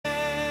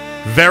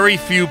Very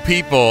few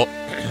people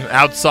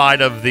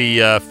outside of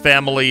the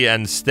family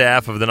and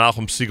staff of the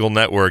Nachum Segal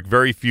Network,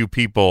 very few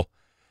people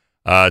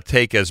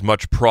take as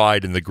much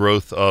pride in the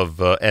growth of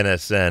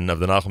NSN, of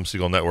the Nachum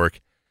Segal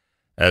Network,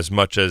 as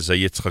much as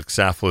Yitzchak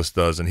Saflis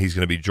does, and he's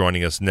going to be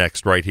joining us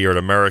next right here at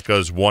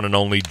America's one and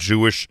only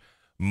Jewish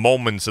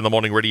Moments in the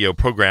Morning radio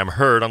program,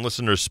 heard on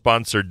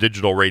listeners-sponsored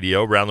digital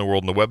radio around the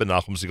world on the web at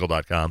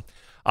NachumSegal.com,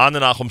 on the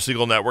Nachum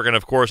Segal Network, and,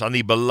 of course, on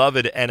the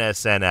beloved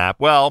NSN app.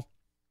 Well,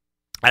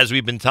 as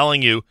we've been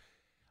telling you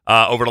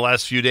over the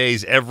last few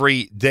days,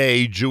 every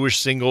day Jewish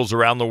singles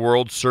around the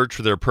world search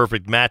for their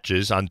perfect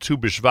matches. On Tu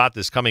B'Shvat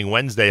this coming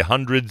Wednesday,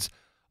 hundreds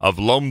of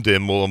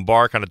Lomdim will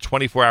embark on a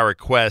 24-hour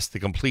quest to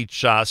complete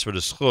Shas for the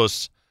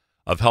schus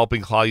of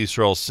helping Klal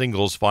Yisrael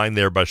singles find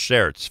their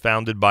basherts.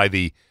 Founded by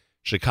the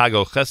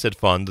Chicago Chesed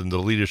Fund and the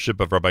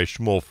leadership of Rabbi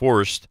Shmuel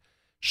Forst,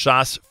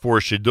 Shas for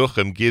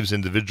Shidduchim gives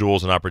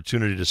individuals an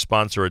opportunity to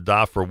sponsor a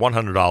daf for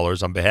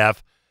 $100 on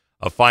behalf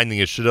of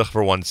finding a shidduch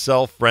for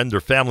oneself, friend,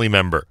 or family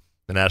member.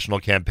 The national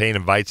campaign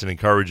invites and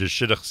encourages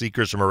shidduch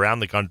seekers from around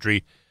the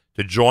country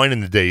to join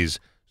in the day's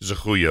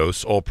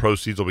zechuyos. All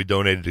proceeds will be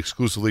donated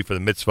exclusively for the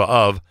mitzvah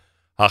of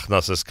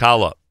Hachnasas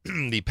Kala.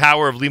 The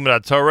power of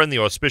Limud Torah and the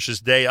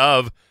auspicious day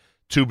of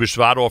Tu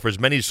B'Shvat offers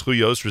many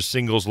zechuyos for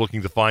singles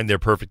looking to find their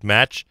perfect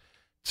match.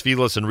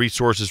 Tefillas and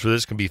resources for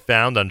this can be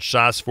found on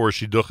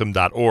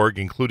shasforshidduchim.org,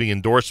 including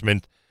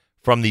endorsement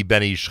from the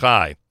Ben Ish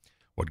Chai.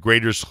 What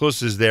greater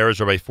schus is there, as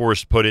Rabbi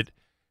Forrest put it,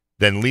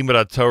 than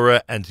Limud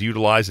Torah, and to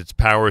utilize its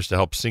powers to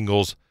help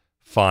singles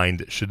find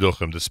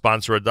shidduchim. To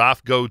sponsor a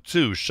daf, go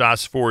to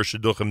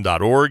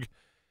shasforshidduchim.org,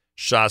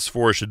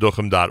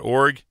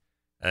 shasforshidduchim.org,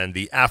 and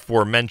the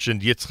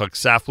aforementioned Yitzchak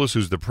Saflis,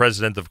 who's the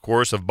president, of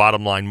course, of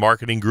Bottom Line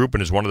Marketing Group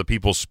and is one of the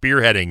people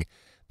spearheading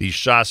the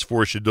Shas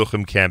for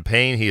Shidduchim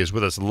campaign. He is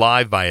with us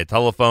live via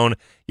telephone.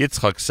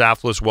 Yitzchak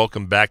Saflis,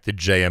 welcome back to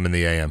JM in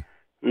the AM.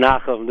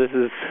 Nachum, this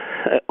is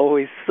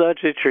always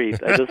such a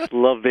treat. I just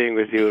love being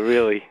with you,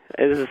 really.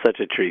 This is such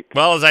a treat.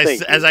 Well,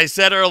 as I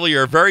said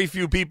earlier, very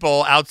few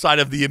people outside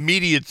of the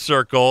immediate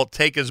circle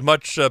take as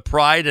much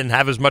pride and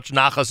have as much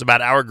nachas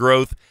about our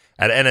growth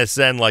at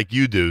NSN like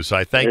you do. So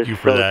I thank you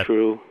for that.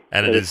 True.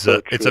 And it is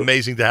so it's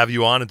amazing to have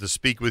you on and to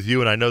speak with you.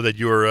 And I know that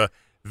you're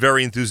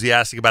very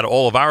enthusiastic about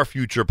all of our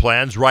future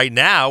plans. Right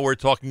now, we're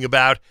talking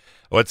about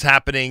what's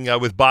happening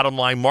with Bottom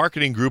Line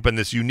Marketing Group and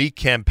this unique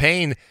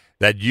campaign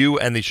that you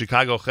and the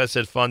Chicago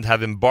Chesed Fund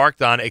have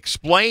embarked on.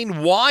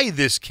 Explain why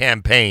this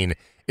campaign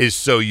is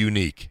so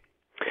unique.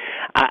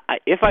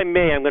 If I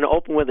may, I'm going to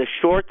open with a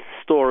short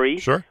story,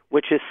 sure,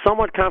 which is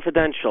somewhat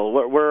confidential.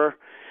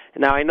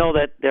 Now, I know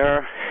that there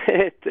are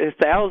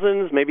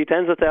thousands, maybe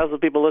tens of thousands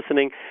of people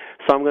listening,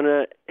 so I'm going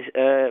to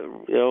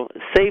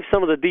save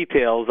some of the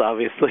details,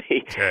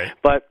 obviously. Okay.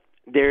 But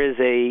there is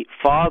a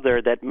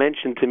father that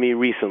mentioned to me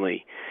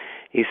recently.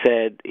 He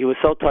said he was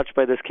so touched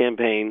by this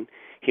campaign,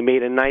 he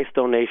made a nice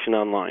donation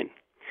online.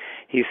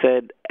 He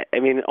said, I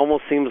mean, it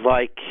almost seems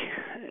like,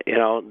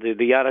 the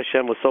Yad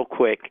Hashem was so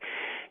quick.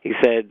 He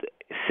said,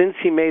 since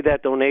he made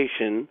that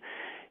donation,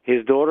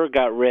 his daughter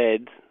got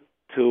read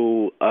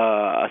to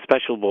a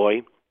special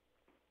boy,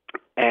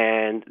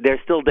 and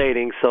they're still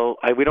dating, so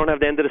we don't have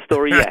the end of the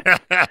story yet.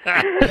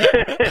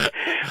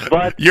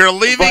 But you're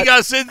leaving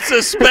us in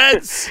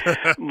suspense.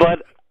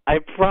 But I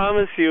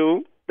promise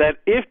you that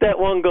if that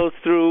one goes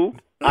through,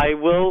 I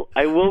will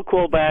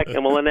call back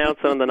and we'll announce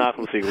it on the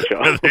Nachum Segal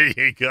Show. There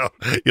you go.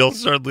 You'll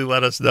certainly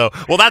let us know.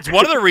 Well, that's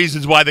one of the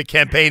reasons why the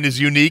campaign is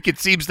unique. It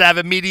seems to have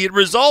immediate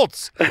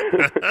results.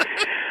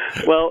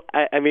 Well,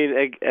 I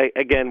mean,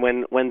 again,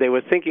 when they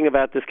were thinking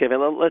about this campaign,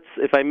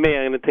 if I may,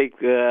 I'm going to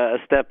take a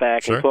step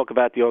back Sure. and talk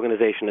about the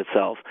organization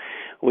itself.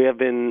 We have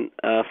been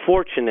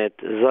fortunate,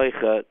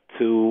 Zoicha,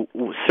 to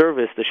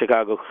service the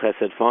Chicago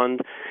Chesed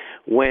Fund.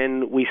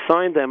 When we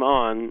signed them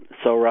on,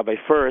 so Rabbi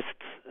First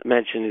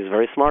mentioned he's a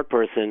very smart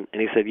person,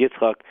 and he said,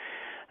 Yitzchak,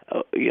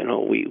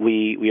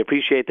 we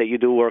appreciate that you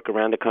do work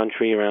around the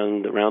country,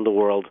 around the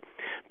world,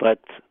 but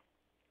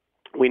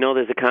we know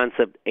there's a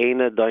concept,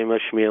 Eina Daima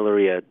Shmiel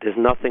Ariya. There's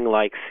nothing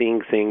like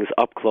seeing things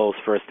up close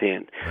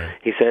firsthand. Right.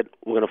 He said,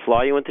 we're going to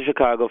fly you into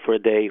Chicago for a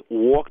day,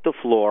 walk the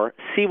floor,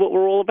 see what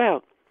we're all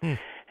about.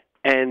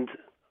 And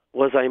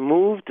was I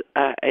moved?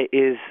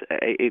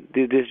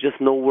 There's just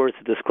no words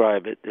to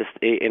describe it. Just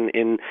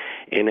in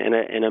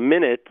a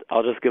minute,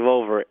 I'll just give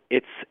over.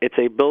 It's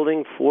a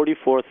building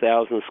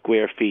 44,000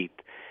 square feet.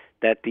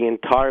 That the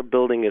entire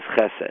building is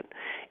chesed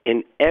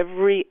in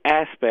every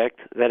aspect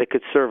that it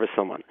could service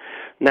someone.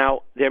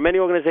 Now, there are many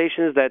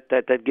organizations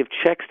that give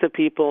checks to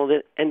people,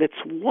 and it's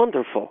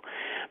wonderful.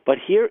 But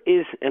here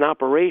is an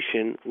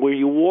operation where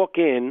you walk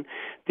in,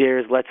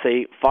 there's, let's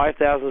say,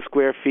 5,000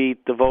 square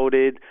feet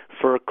devoted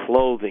for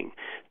clothing.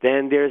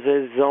 Then there's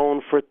a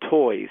zone for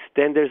toys.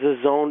 Then there's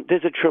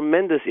a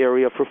tremendous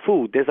area for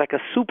food. There's like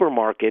a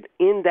supermarket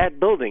in that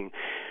building.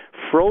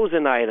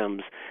 Frozen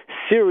items,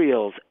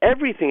 cereals,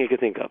 everything you could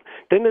think of.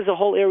 Then there's a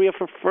whole area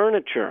for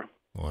furniture.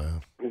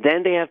 Wow.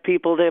 Then they have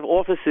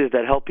offices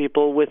that help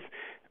people with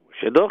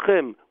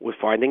shidduchim, with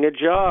finding a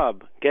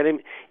job.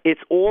 It's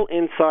all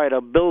inside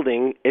a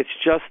building. It's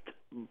just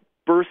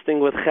bursting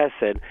with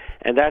chesed,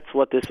 and that's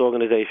what this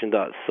organization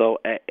does. So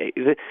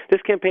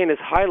this campaign is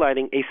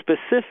highlighting a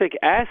specific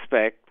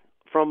aspect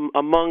from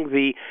among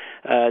the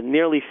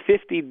nearly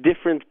 50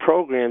 different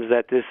programs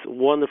that this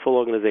wonderful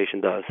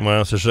organization does.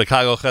 Well, so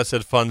Chicago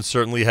Chesed Fund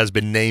certainly has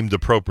been named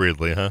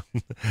appropriately, huh?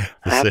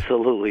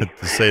 Absolutely.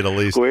 To say the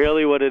least.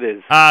 Really what it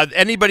is.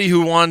 Anybody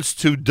who wants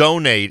to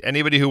donate,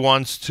 anybody who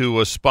wants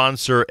to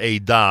sponsor a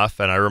daf,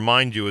 and I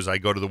remind you as I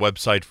go to the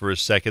website for a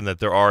second that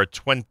there are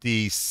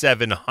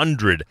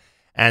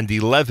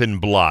 2,711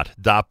 blot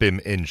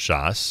dapim in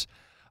Shas.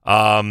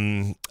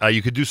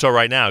 You could do so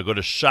right now. Go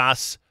to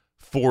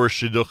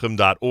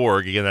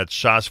shas4shidduchim.org. Again, that's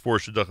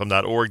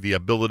shas4shidduchim.org. The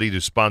ability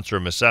to sponsor a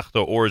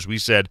Masechta, or as we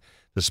said,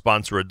 to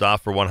sponsor a daf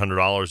for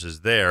 $100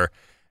 is there.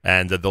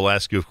 And they'll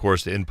ask you, of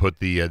course, to input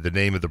the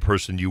name of the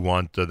person you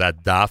want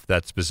that daf,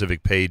 that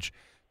specific page,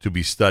 to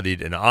be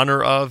studied in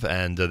honor of,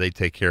 and they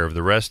take care of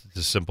the rest. It's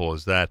as simple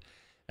as that.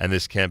 And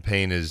this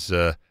campaign is,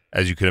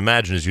 as you can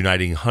imagine, is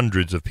uniting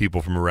hundreds of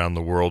people from around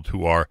the world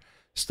who are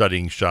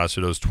studying Shas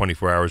for those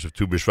 24 hours of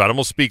Tu B'Shvat. And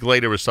we'll speak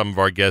later with some of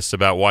our guests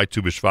about why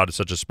Tu B'Shvat is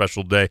such a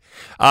special day.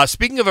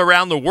 Speaking of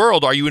around the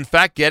world, are you in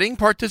fact getting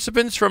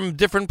participants from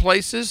different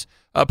places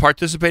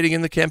participating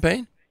in the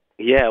campaign?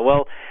 Yeah,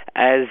 well,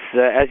 as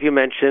you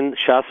mentioned,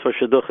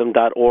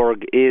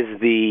 shas4shidduchim.org is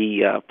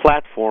the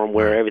platform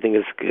where everything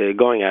is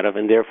going out of,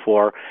 and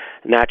therefore,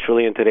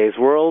 naturally, in today's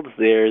world,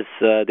 there's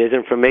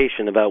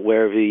information about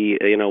where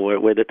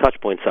the touch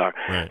points are.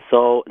 Right.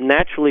 So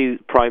naturally,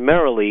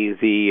 primarily,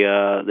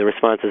 the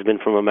response has been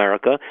from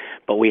America,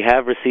 but we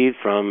have received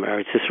from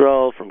Eretz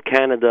Yisrael, from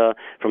Canada,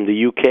 from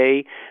the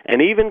UK,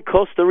 and even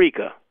Costa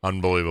Rica.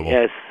 Unbelievable.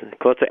 Yes,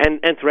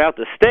 and throughout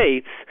the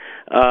states,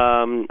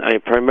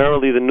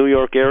 primarily the New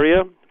York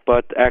area,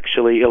 but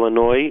actually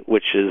Illinois,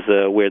 which is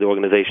where the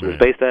organization is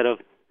based out of,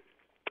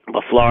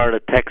 Florida,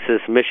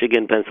 Texas,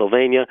 Michigan,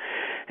 Pennsylvania,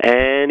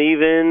 and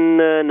even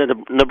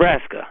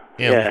Nebraska.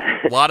 Yeah.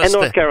 And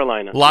North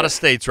Carolina. A lot of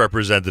states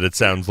represented, it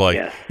sounds like.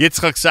 Yes.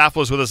 Yitzchak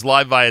Saflo is with us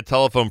live via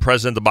telephone,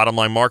 president of the Bottom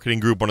Line Marketing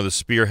Group, one of the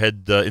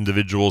spearhead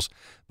individuals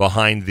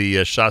behind the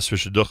Shas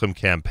V'Shidduchim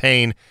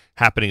campaign,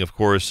 happening, of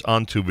course,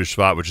 on Tu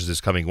B'Shvat, which is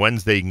this coming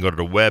Wednesday. You can go to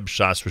the web,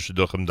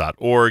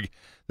 shasv'shidduchim.org.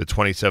 The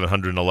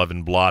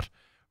 2,711 blot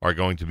are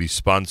going to be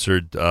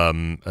sponsored,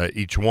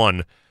 each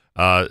one,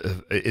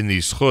 in the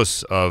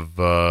schus of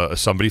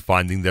somebody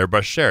finding their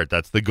bashert.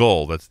 That's the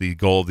goal. That's the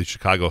goal of the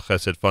Chicago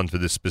Chesed Fund for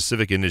this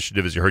specific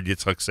initiative. As you heard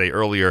Yitzchak say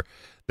earlier,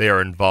 they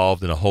are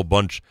involved in a whole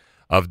bunch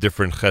of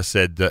different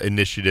chesed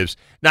initiatives.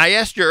 Now, I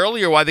asked you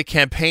earlier why the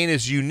campaign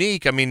is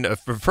unique. I mean,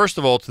 first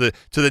of all, to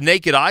the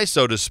naked eye,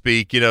 so to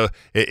speak,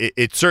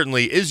 it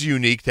certainly is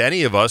unique to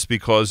any of us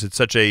because it's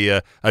such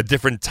a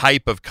different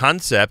type of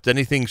concept.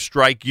 Anything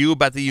strike you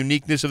about the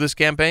uniqueness of this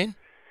campaign?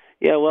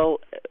 Yeah, well,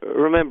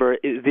 remember,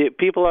 the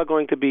people are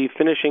going to be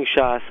finishing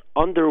Shas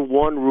under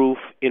one roof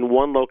in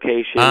one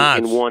location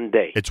in one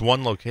day. It's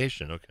one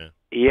location, okay.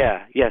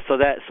 Yeah.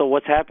 So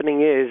what's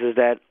happening is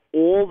that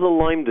all the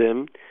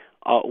Limdim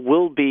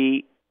will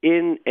be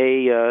in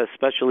a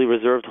specially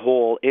reserved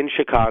hall in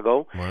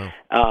Chicago. Wow.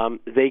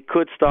 They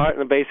could start,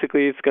 and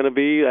basically it's going to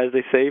be, as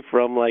they say,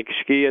 from like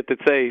Shkia to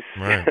Tzeis.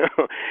 Right.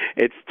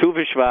 It's Tu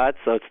B'Shvat,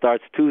 so it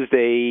starts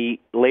Tuesday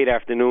late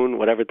afternoon,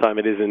 whatever time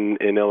it is in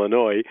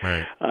Illinois.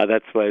 Right.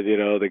 That's why,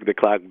 the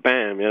clock,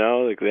 bam,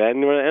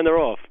 and they're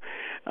off.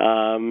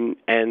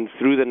 And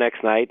through the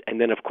next night, and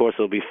then, of course,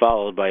 it'll be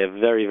followed by a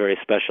very, very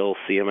special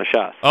Siyam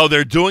HaShas. Oh,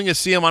 they're doing a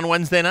Siyam on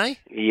Wednesday night?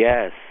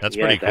 Yes. That's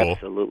pretty cool.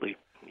 Absolutely.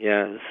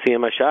 Yeah,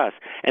 Siyam HaShas.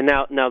 And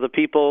now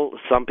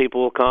some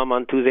people will come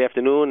on Tuesday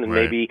afternoon and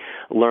maybe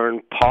learn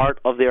part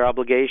of their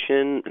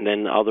obligation, and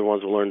then other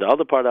ones will learn the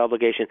other part of the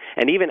obligation.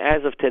 And even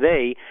as of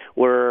today,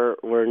 we're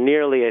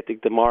nearly, I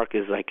think the mark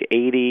is like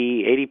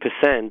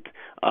 80%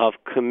 of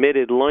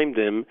committed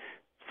Limdim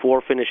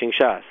for finishing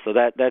Shas. So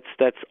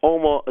that's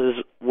almost,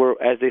 as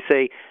they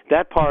say,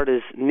 that part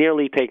is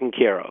nearly taken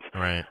care of.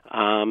 Right.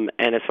 And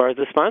as far as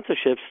the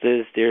sponsorships,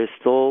 there's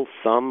still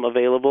some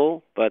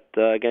available, but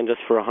again, just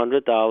for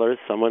 $100,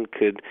 someone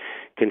could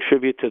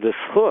contribute to the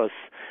schus,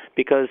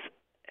 because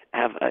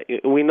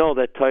we know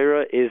that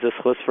Torah is a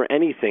schus for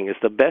anything. It's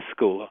the best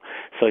school.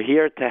 So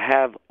here to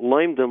have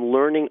Limdim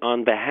learning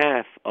on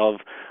behalf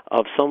of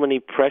so many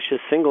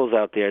precious singles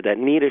out there that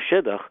need a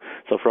shidduch.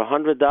 So for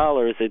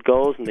 $100, it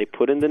goes and they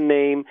put in the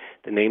name.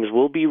 The names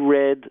will be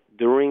read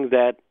during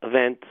that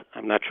event.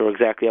 I'm not sure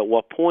exactly at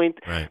what point,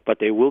 but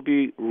they will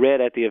be read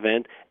at the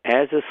event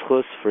as a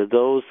schus for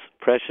those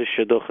precious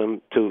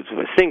shidduchim, to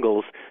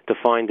singles, to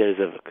find their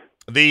zivuk.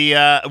 The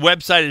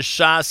website is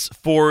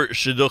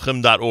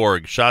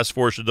shas4shidduchim.org,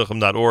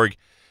 shas4shidduchim.org.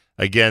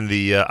 Again,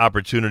 the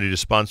opportunity to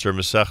sponsor a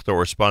Masechta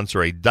or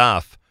sponsor a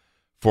daf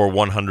for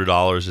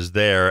 $100 is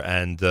there,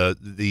 and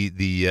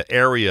the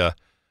area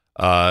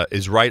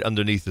is right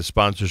underneath the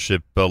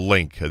sponsorship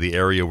link, the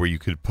area where you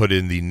could put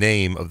in the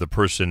name of the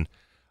person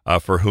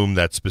for whom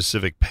that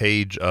specific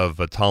page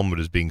of Talmud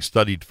is being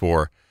studied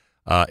for,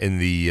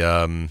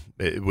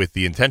 with the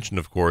intention,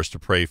 of course, to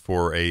pray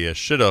for a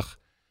shidduch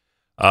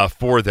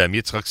for them.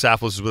 Yitzchak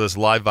Saflos is with us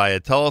live via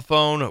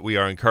telephone. We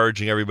are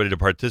encouraging everybody to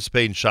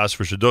participate in Shas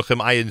for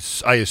Shidduchim.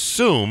 I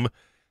assume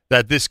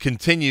that this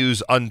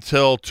continues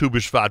until Tu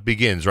B'Shvat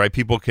begins, right?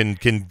 People can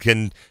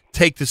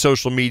take to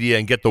social media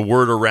and get the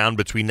word around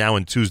between now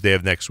and Tuesday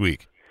of next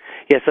week.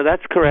 Yeah, so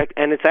that's correct,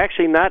 and it's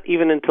actually not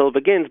even until it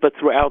begins, but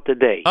throughout the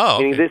day. Oh,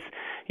 okay. Meaning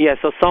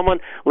so someone,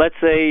 let's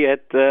say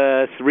at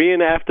 3 in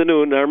the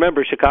afternoon, now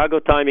remember, Chicago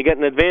time, you get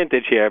an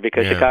advantage here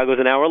because Chicago's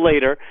an hour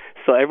later,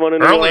 so everyone in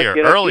New York,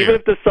 even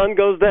if the sun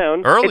goes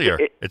down. Earlier.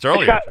 It's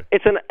earlier.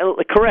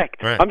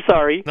 Correct. Right. I'm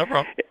sorry. No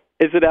problem.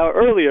 It's an hour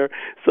earlier,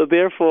 so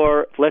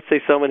therefore, let's say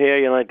someone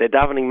here, they're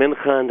davening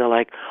mincha, and they're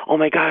like, oh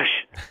my gosh,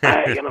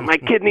 my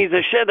kid needs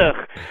a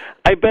shidduch.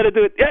 I better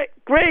do it. Yeah,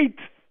 great.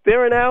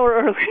 They're an hour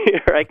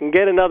earlier. I can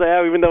get another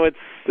hour, even though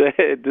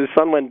the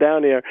sun went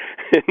down here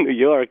in New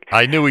York.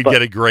 I knew we'd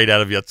get a grade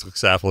out of Yitzchak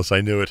Saflos. I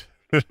knew it.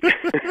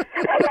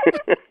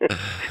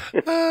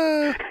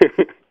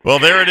 Well,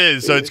 there it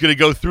is. So it's going to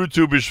go through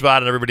Tu B'Shvat,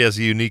 and everybody has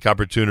a unique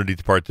opportunity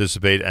to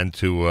participate and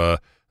to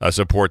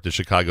support the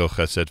Chicago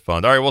Chesed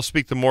Fund. All right, we'll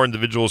speak to more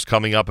individuals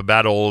coming up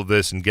about all of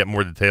this and get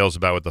more details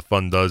about what the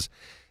fund does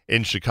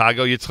in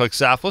Chicago. Yitzchak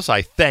Saflos,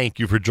 I thank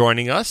you for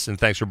joining us, and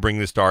thanks for bringing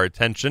this to our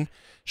attention.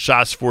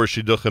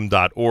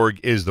 Shas4shidduchim.org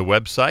is the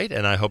website,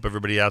 and I hope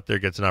everybody out there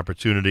gets an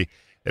opportunity,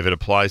 if it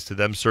applies to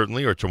them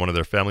certainly, or to one of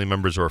their family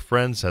members or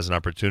friends, has an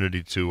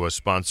opportunity to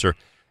sponsor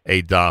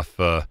a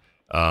daf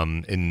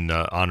in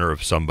honor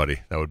of somebody.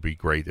 That would be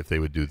great if they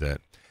would do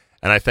that.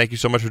 And I thank you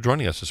so much for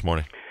joining us this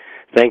morning.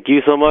 Thank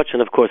you so much,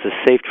 and of course, a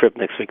safe trip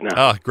next week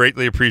now. Oh,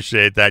 greatly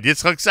appreciate that.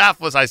 Yitzchak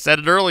Saflos, I said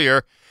it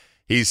earlier,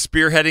 he's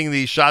spearheading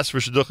the Shas for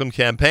Shidduchim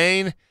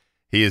campaign.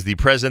 He is the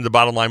president of the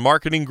Bottom Line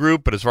Marketing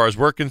Group, but as far as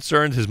we're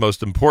concerned, his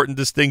most important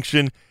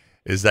distinction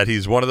is that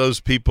he's one of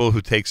those people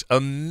who takes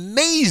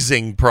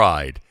amazing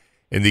pride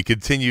in the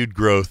continued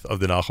growth of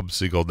the Nachum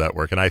Segal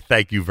Network, and I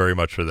thank you very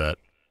much for that.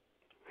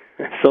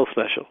 So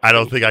special. I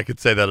don't think I could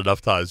say that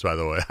enough times, by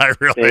the way.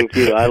 Thank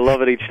you. I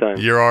love it each time.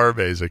 You are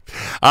amazing.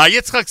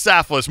 Yitzchak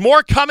Saflos,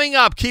 more coming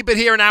up. Keep it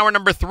here in hour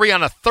number 3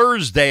 on a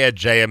Thursday at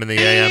JM in the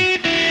AM.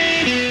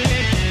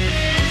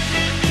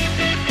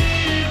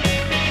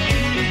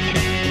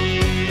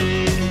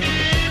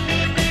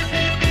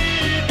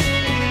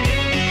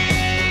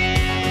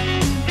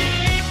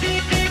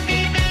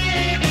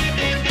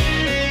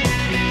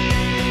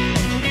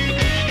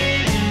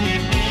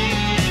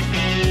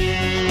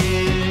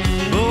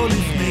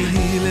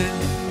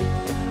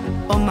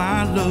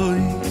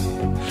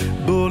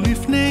 Bo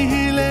lifnei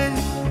hile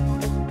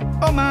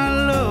o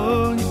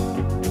maloi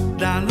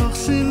da loch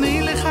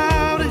sini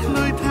lechavich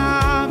loit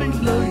havich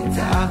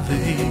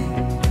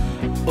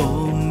o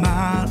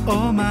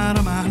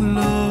maloi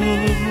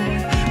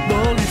bo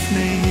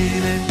lifnei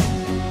hile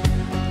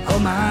o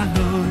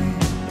maloi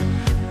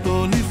bo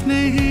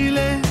lifnei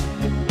hile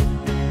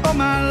o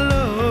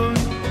maloi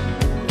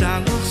da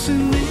loch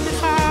sini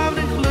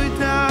lechavich loit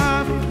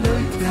havich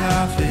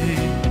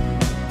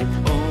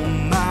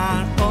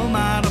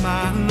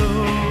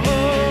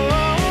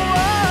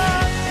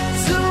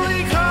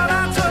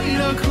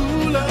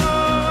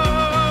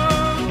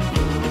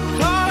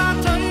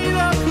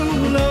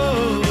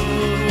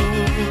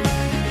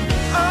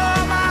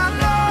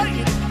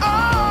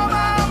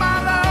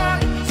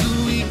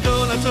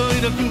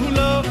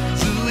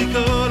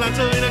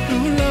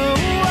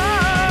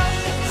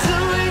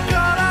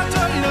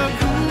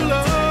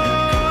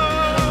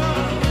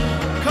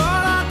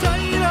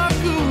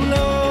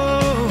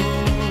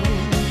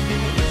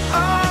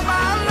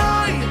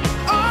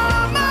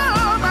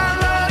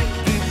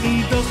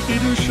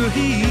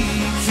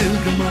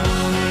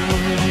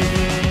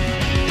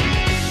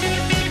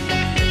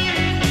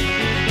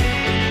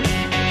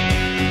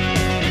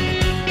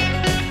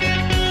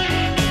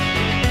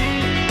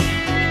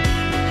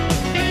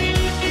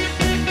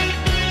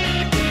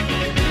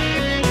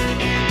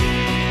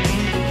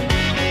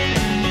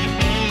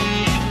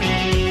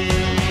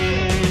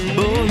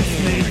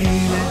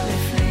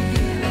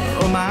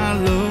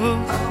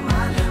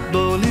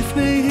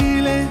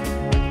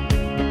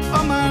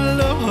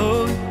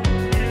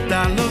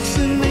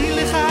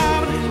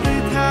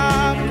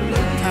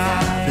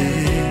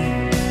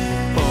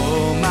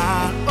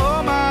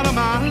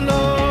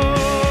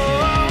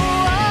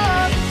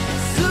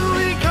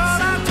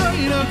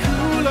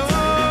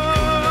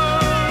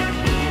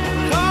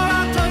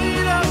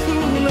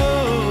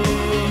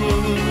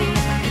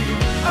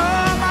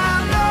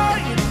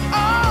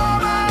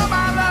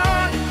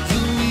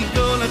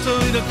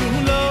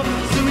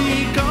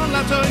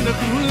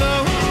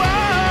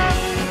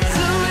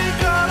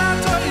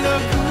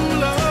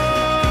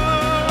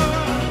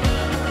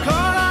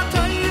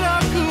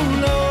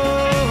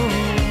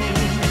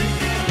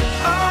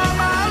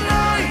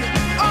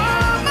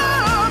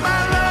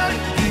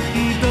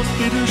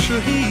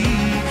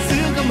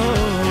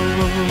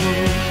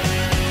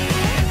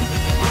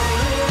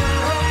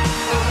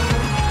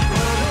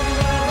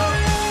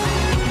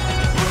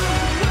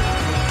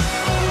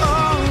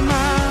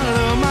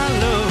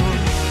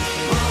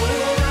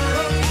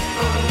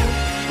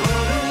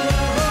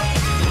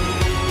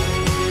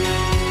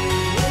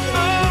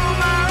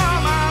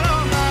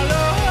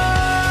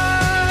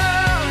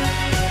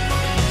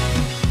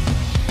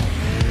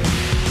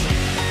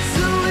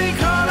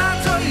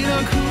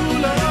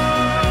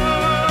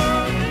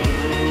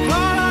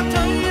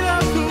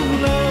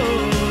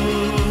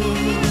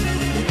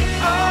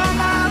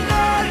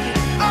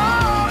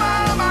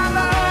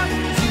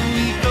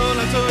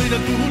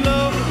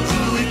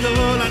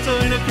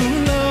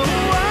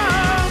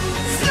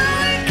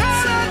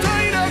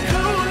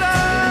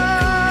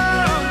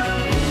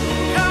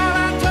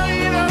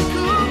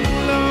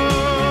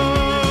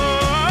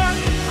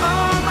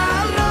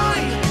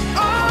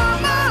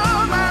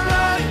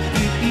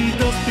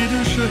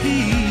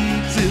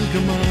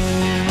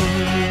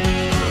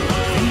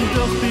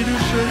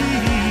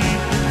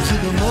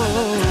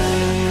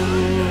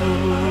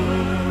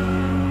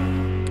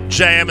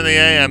JM in the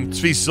AM.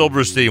 Tzvi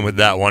Silberstein with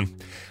that one.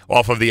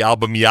 Off of the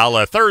album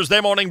Yalla. Thursday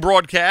morning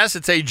broadcast.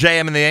 It's a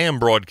JM in the AM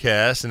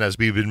broadcast. And as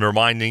we've been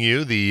reminding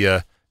you,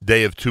 the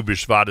day of Tu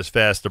B'Shvat is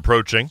fast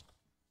approaching.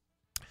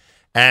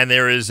 And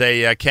there is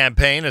a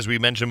campaign, as we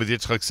mentioned with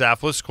Yitzchak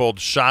Saflis, called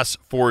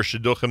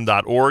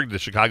shasforshiduchim.org. The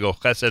Chicago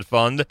Chesed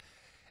Fund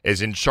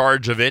is in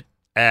charge of it.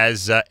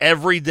 As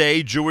every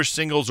day, Jewish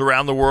singles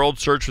around the world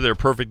search for their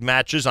perfect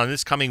matches. On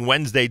this coming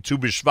Wednesday, Tu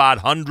B'Shvat,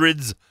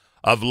 hundreds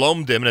of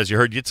Lomdim, and as you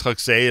heard Yitzchak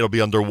say, it'll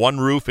be under one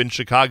roof in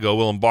Chicago,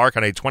 will embark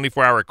on a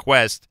 24-hour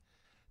quest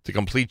to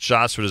complete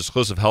Shas for the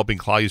zchus of helping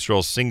Klal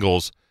Yisrael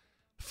singles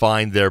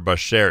find their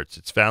basherts.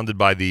 It's founded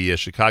by the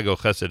Chicago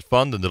Chesed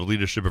Fund under the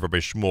leadership of Rabbi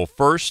Shmuel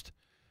First.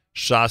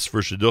 Shas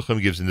for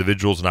Shidduchim gives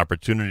individuals an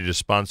opportunity to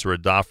sponsor a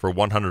daf for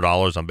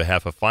 $100 on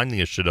behalf of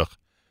finding a shidduch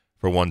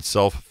for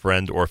oneself,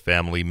 friend, or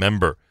family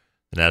member.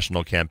 The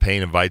national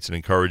campaign invites and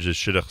encourages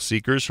shidduch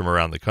seekers from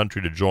around the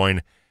country to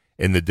join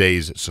in the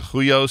day's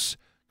zechuyos.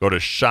 Go to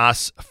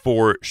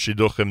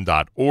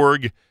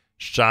shasforshiduchim.org,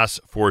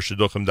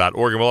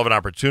 shasforshiduchim.org, and we'll have an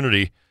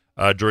opportunity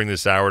during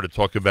this hour to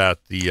talk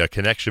about the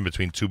connection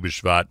between Tu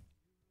B'Shvat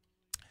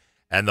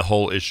and the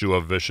whole issue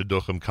of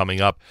Shidduchim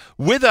coming up.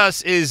 With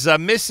us is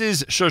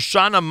Mrs.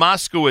 Shoshana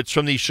Moskowitz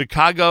from the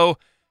Chicago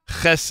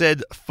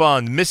Chesed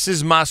Fund.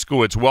 Mrs.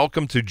 Moskowitz,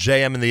 welcome to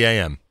JM in the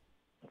AM.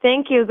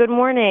 Thank you. Good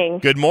morning.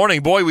 Good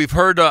morning. Boy, we've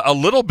heard a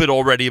little bit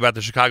already about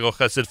the Chicago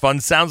Chesed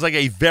Fund. Sounds like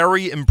a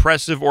very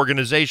impressive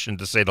organization,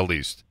 to say the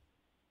least.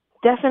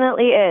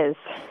 Definitely is.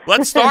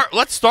 Let's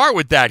start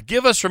with that.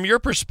 Give us, from your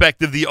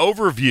perspective, the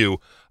overview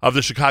of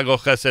the Chicago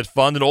Chesed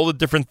Fund and all the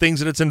different things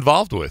that it's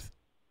involved with.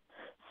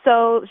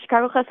 So,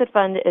 Chicago Chesed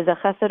Fund is a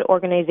Chesed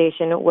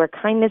organization where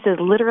kindness is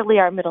literally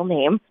our middle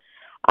name.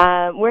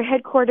 We're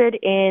headquartered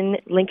in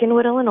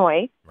Lincolnwood,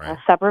 Illinois, right, a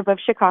suburb of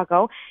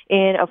Chicago,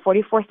 in a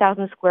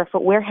 44,000 square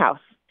foot warehouse.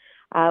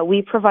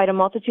 We provide a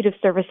multitude of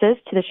services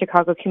to the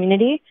Chicago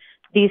community.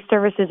 These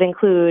services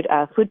include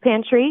food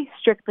pantry,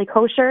 strictly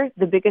kosher,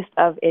 the biggest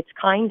of its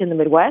kind in the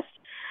Midwest,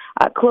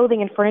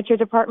 clothing and furniture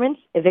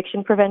departments,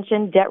 eviction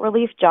prevention, debt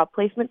relief, job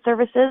placement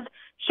services,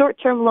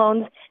 short-term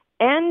loans,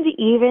 and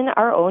even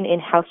our own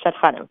in-house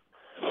shadchanim.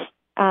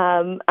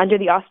 Under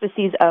the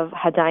auspices of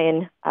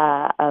Hadayan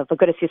of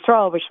Agudas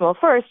Yisrael, Shmuel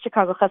First,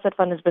 Chicago Chesed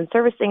Fund has been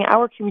servicing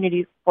our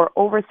community for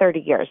over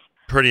 30 years.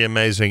 Pretty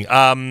amazing.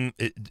 That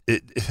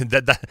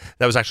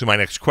was actually my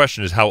next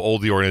question: is how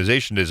old the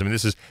organization is. I mean,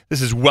 this is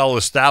well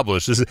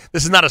established. This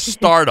is not a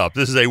startup.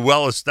 This is a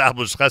well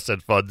established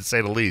Chesed Fund, to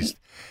say the least.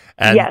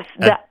 And, yes.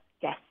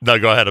 Yes. No,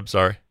 go ahead. I'm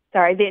sorry.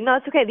 Sorry. No,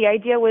 it's okay. The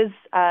idea was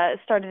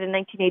started in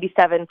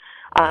 1987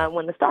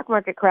 when the stock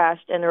market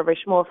crashed, and Rabbi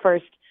Shmuel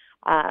First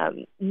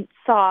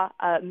saw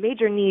a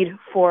major need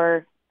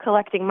for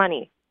collecting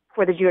money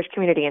for the Jewish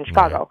community in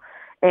Chicago.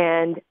 Right.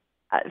 And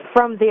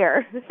from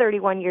there,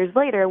 31 years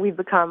later, we've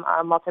become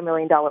a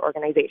multi-million-dollar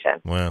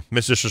organization. Wow.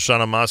 Mrs.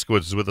 Shoshana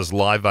Moskowitz is with us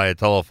live via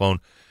telephone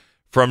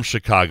from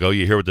Chicago.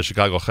 You hear what the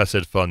Chicago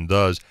Chesed Fund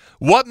does.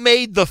 What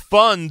made the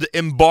fund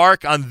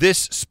embark on this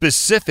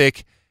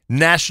specific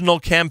national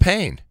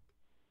campaign?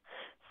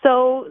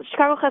 So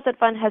Chicago Chesed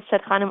Fund has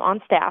shadchanim on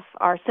staff,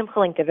 our Simcha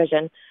Link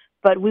division,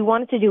 but we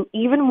wanted to do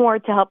even more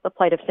to help the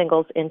plight of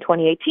singles in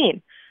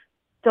 2018.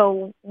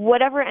 So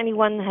whatever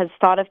anyone has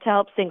thought of to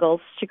help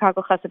singles,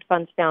 Chicago Chesed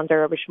Fund's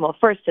founder, Rabbi Shmuel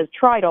First, has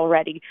tried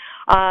already.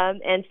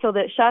 And so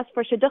the Shas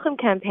for Shidduchim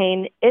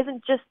campaign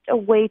isn't just a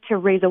way to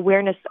raise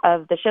awareness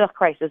of the shidduch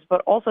crisis,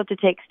 but also to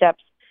take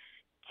steps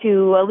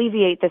to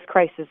alleviate this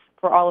crisis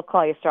for all of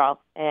Klal Yisrael.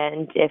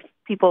 And if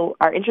people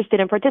are interested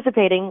in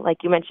participating,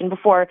 like you mentioned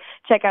before,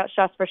 check out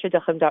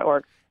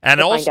shasforshiduchim.org. And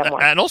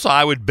also,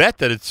 I would bet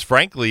that it's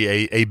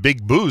frankly a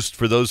big boost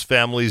for those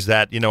families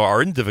that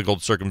are in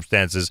difficult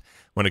circumstances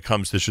when it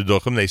comes to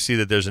shidduchim. They see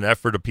that there's an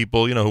effort of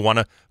people who want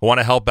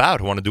to help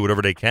out, who want to do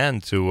whatever they can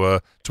to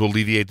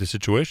alleviate the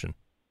situation.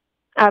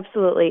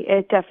 Absolutely,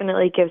 it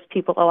definitely gives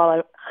people a lot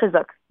of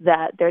chizuk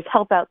that there's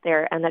help out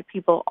there and that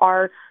people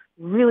are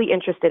really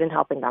interested in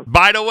helping them.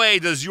 By the way,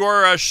 does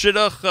your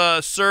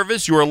shidduch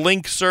service, your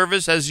link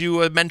service, as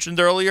you mentioned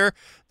earlier,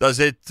 does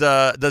it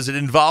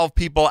involve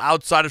people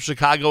outside of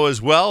Chicago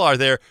as well? Are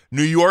there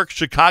New York,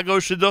 Chicago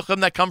shidduchim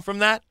that come from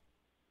that?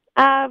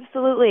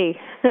 Absolutely.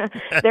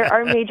 There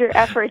are major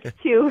efforts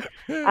to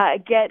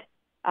get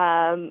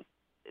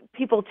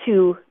people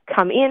to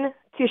come in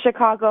to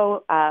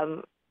Chicago.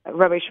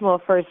 Rabbi Shmuel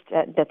First,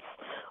 that's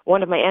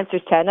one of my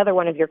answers to another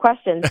one of your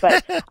questions,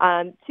 but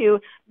to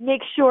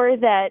make sure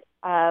that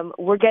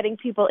we're getting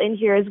people in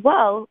here as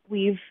well,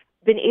 we've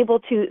been able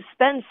to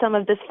spend some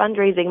of this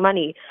fundraising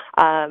money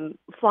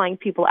flying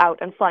people out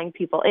and flying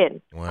people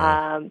in.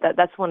 Wow.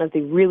 That's one of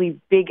the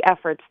really big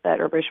efforts that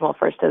Rabbi Shmuel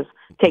First has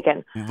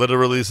taken.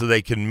 Literally so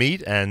they can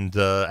meet and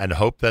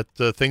hope that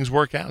things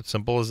work out.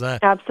 Simple as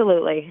that.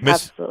 Absolutely.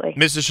 Absolutely.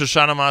 Mrs.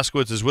 Shoshana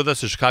Moskowitz is with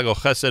us. The Chicago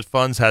Chesed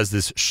Funds has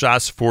this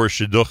Shas for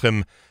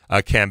Shidduchim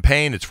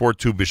campaign. It's for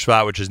Tu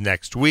B'Shvat, which is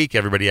next week.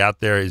 Everybody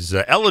out there is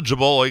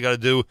eligible. All you got to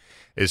do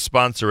is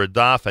sponsor a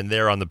daf, and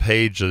there on the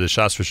page, the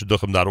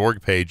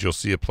shasforshiduchim.org page, you'll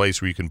see a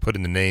place where you can put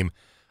in the name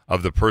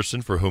of the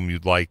person for whom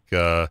you'd like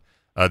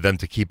them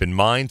to keep in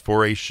mind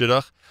for a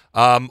shidduch.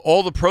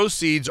 All the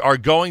proceeds are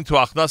going to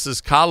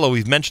Achnasas Kala.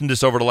 We've mentioned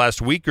this over the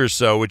last week or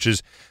so, which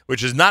is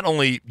not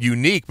only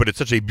unique, but it's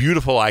such a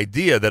beautiful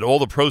idea that all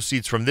the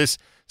proceeds from this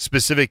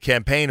specific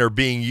campaign are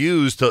being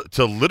used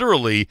to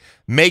literally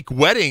make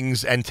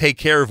weddings and take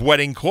care of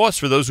wedding costs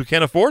for those who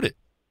can't afford it.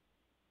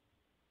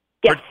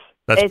 Yes.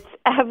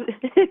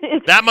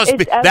 That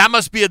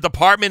must be a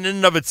department in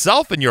and of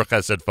itself in your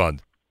Chesed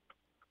Fund.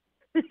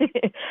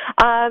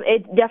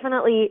 It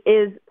definitely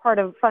is part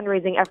of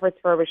fundraising efforts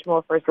for Rabbi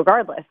Shmuel First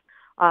regardless.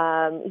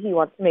 He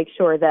wants to make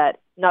sure that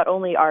not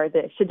only are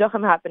the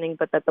shidduchim happening,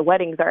 but that the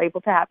weddings are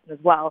able to happen as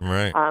well,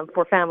 right,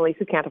 for families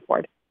who can't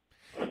afford.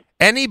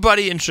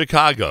 Anybody in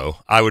Chicago,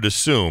 I would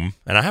assume,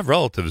 and I have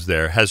relatives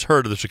there, has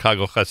heard of the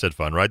Chicago Chesed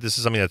Fund, right? This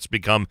is something that's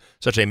become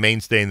such a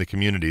mainstay in the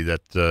community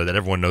that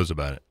everyone knows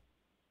about it.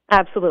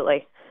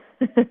 Absolutely.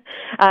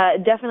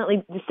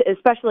 Definitely,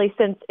 especially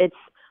since it's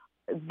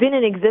been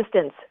in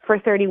existence for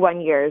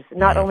 31 years,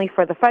 not only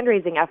for the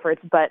fundraising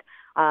efforts, but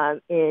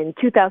in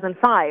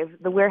 2005,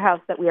 the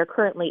warehouse that we are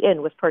currently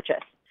in was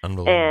purchased.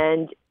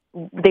 And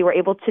they were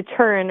able to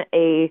turn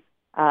a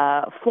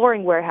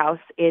flooring warehouse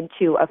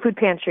into a food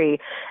pantry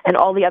and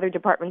all the other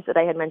departments that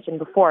I had mentioned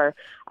before.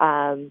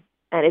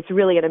 And it's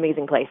really an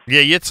amazing place.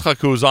 Yeah, Yitzchak,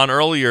 who was on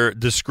earlier,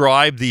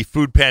 described the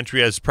food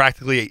pantry as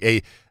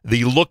practically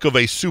the look of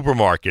a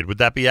supermarket. Would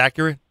that be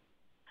accurate?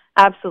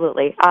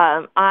 Absolutely.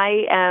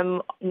 I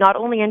am not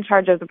only in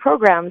charge of the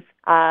programs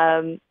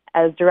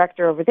as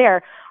director over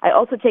there, I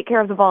also take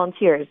care of the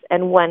volunteers.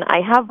 And when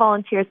I have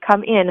volunteers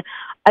come in,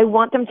 I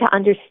want them to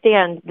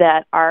understand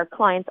that our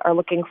clients are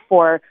looking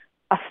for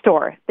a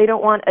store. They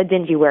don't want a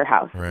dingy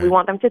warehouse. Right. We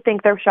want them to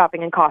think they're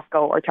shopping in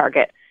Costco or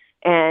Target.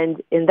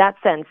 And in that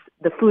sense,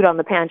 the food on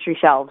the pantry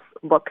shelves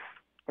looks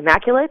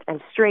immaculate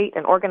and straight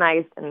and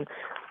organized, and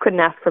couldn't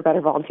ask for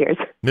better volunteers.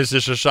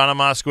 Mrs. Shoshana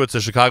Moskowitz,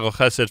 the Chicago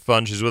Chesed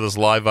Fund. She's with us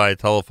live via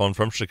telephone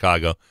from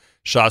Chicago.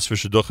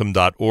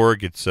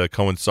 shasforshidduchim.org. It's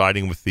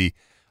coinciding with the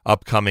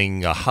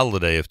upcoming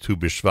holiday of Tu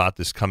B'Shvat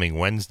this coming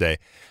Wednesday.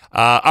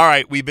 All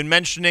right, we've been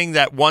mentioning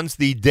that once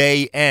the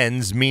day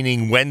ends,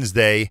 meaning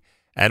Wednesday,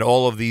 and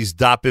all of these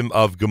dapim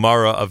of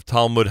Gemara, of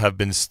Talmud have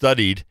been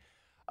studied,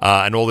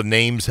 and all the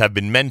names have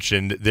been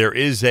mentioned, there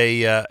is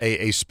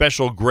a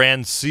special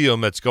grand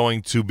siyum that's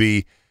going to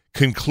be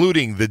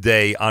concluding the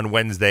day on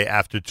Wednesday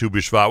after Tu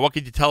B'Shvat. What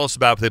could you tell us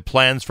about the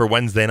plans for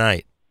Wednesday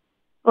night?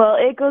 Well,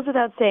 it goes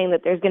without saying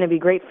that there's going to be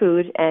great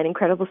food and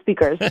incredible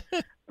speakers,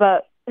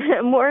 but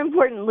more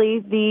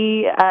importantly,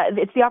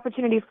 it's the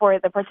opportunity for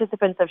the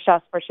participants of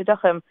Shas for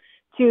Shidduchim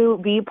to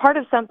be part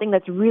of something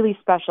that's really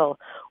special,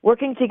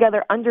 working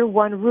together under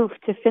one roof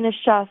to finish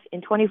Shas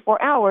in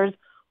 24 hours,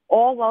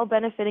 all while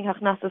benefiting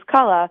Achnasas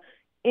Kala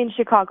in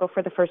Chicago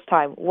for the first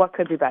time. What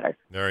could be better?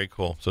 Very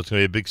cool. So it's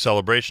going to be a big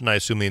celebration. I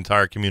assume the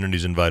entire community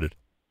is invited.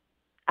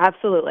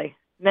 Absolutely.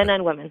 Men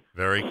and women.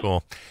 Very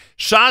cool.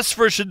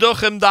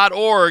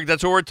 Shasforshidduchim.org.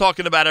 That's what we're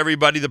talking about,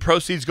 everybody. The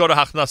proceeds go to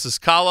Achnasas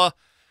Kala.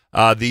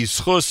 The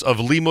schus of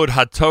Limud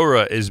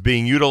HaTorah is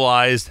being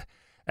utilized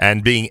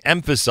and being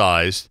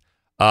emphasized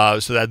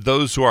so that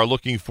those who are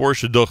looking for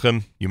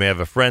shidduchim, you may have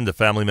a friend, a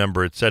family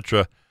member,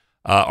 etc.,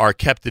 are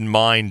kept in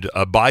mind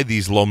by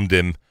these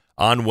lomdim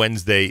on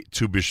Wednesday,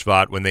 Tu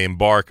B'Shvat, when they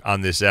embark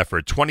on this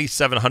effort.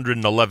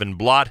 2,711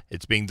 blot.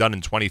 It's being done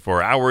in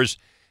 24 hours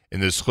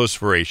in this schus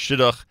for a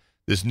shidduch.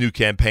 This new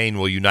campaign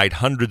will unite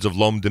hundreds of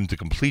lomdim to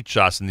complete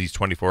shas in these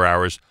 24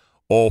 hours,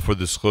 all for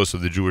the schus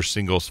of the Jewish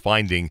singles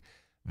finding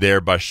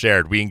their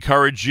bashared. We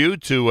encourage you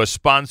to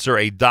sponsor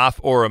a daf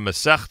or a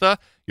masechta.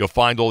 You'll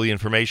find all the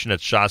information at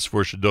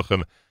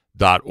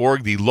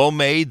shasforshidduchim.org. The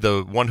lomaid,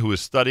 the one who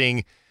is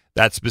studying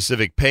that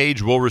specific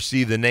page, will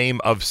receive the name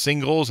of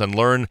singles and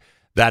learn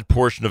that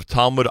portion of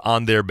Talmud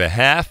on their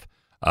behalf.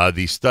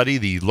 The study,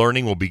 the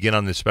learning, will begin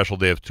on this special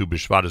day of Tu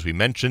B'Shvat, as we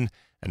mentioned,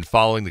 and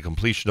following the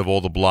completion of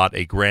all the blot,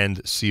 a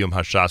grand Siyum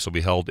HaShas will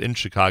be held in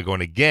Chicago.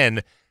 And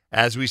again,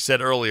 as we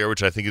said earlier,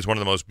 which I think is one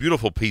of the most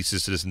beautiful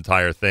pieces to this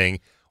entire thing,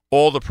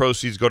 all the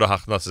proceeds go to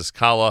Achnasas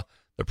Kala.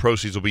 The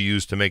proceeds will be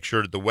used to make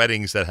sure that the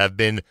weddings that have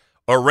been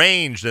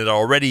arranged and are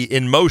already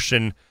in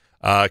motion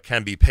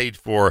can be paid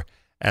for,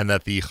 and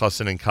that the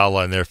chassan and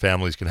kala and their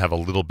families can have a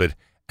little bit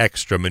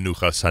extra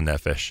menuchas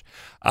hanefesh.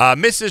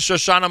 Mrs.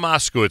 Shoshana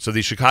Moskowitz of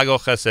the Chicago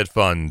Chesed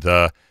Fund,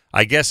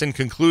 I guess in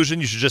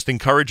conclusion, you should just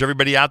encourage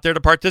everybody out there to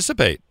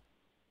participate.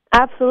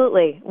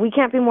 Absolutely. We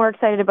can't be more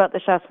excited about the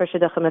Shas for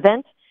Shidduchim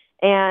event.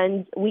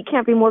 And we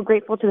can't be more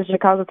grateful to the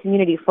Chicago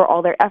community for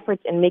all their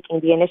efforts in making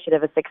the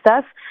initiative a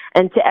success,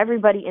 and to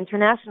everybody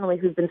internationally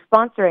who's been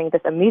sponsoring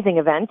this amazing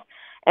event.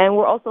 And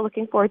we're also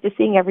looking forward to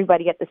seeing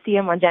everybody at the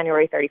CM on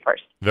January 31st.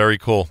 Very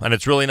cool. And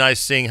it's really nice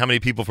seeing how many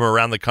people from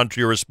around the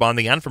country are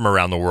responding and from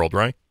around the world,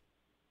 right?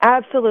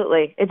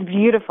 Absolutely. It's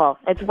beautiful.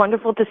 It's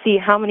wonderful to see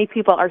how many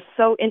people are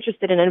so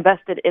interested and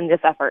invested in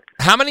this effort.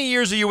 How many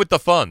years are you with the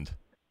fund?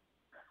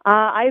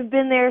 I've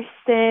been there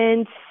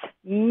since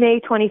May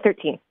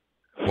 2013.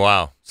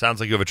 Wow. Sounds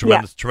like you have a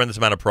tremendous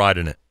amount of pride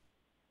in it.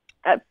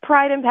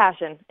 Pride and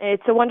passion.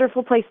 It's a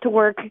wonderful place to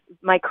work.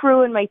 My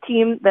crew and my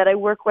team that I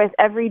work with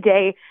every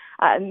day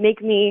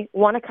make me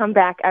want to come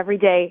back every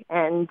day,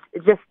 and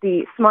just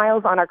the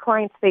smiles on our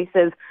clients'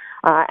 faces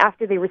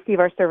after they receive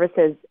our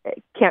services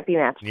can't be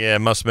matched. Yeah, it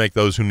must make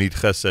those who need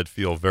chesed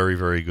feel very,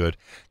 very good.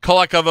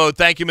 Kol hakavod.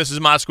 Thank you, Mrs.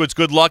 Moskowitz.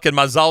 Good luck and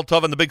mazal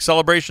tov and the big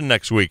celebration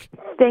next week.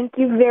 Thank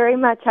you very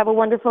much. Have a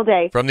wonderful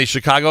day. From the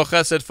Chicago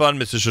Chesed Fund,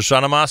 Mrs.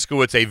 Shoshana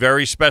Moskowitz, a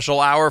very special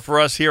hour for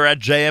us here at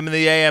JM in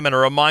the AM, and a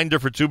reminder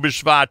for Tu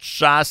B'Shvat,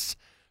 Shas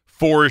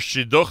for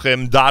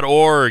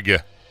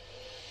Shidduchim.org.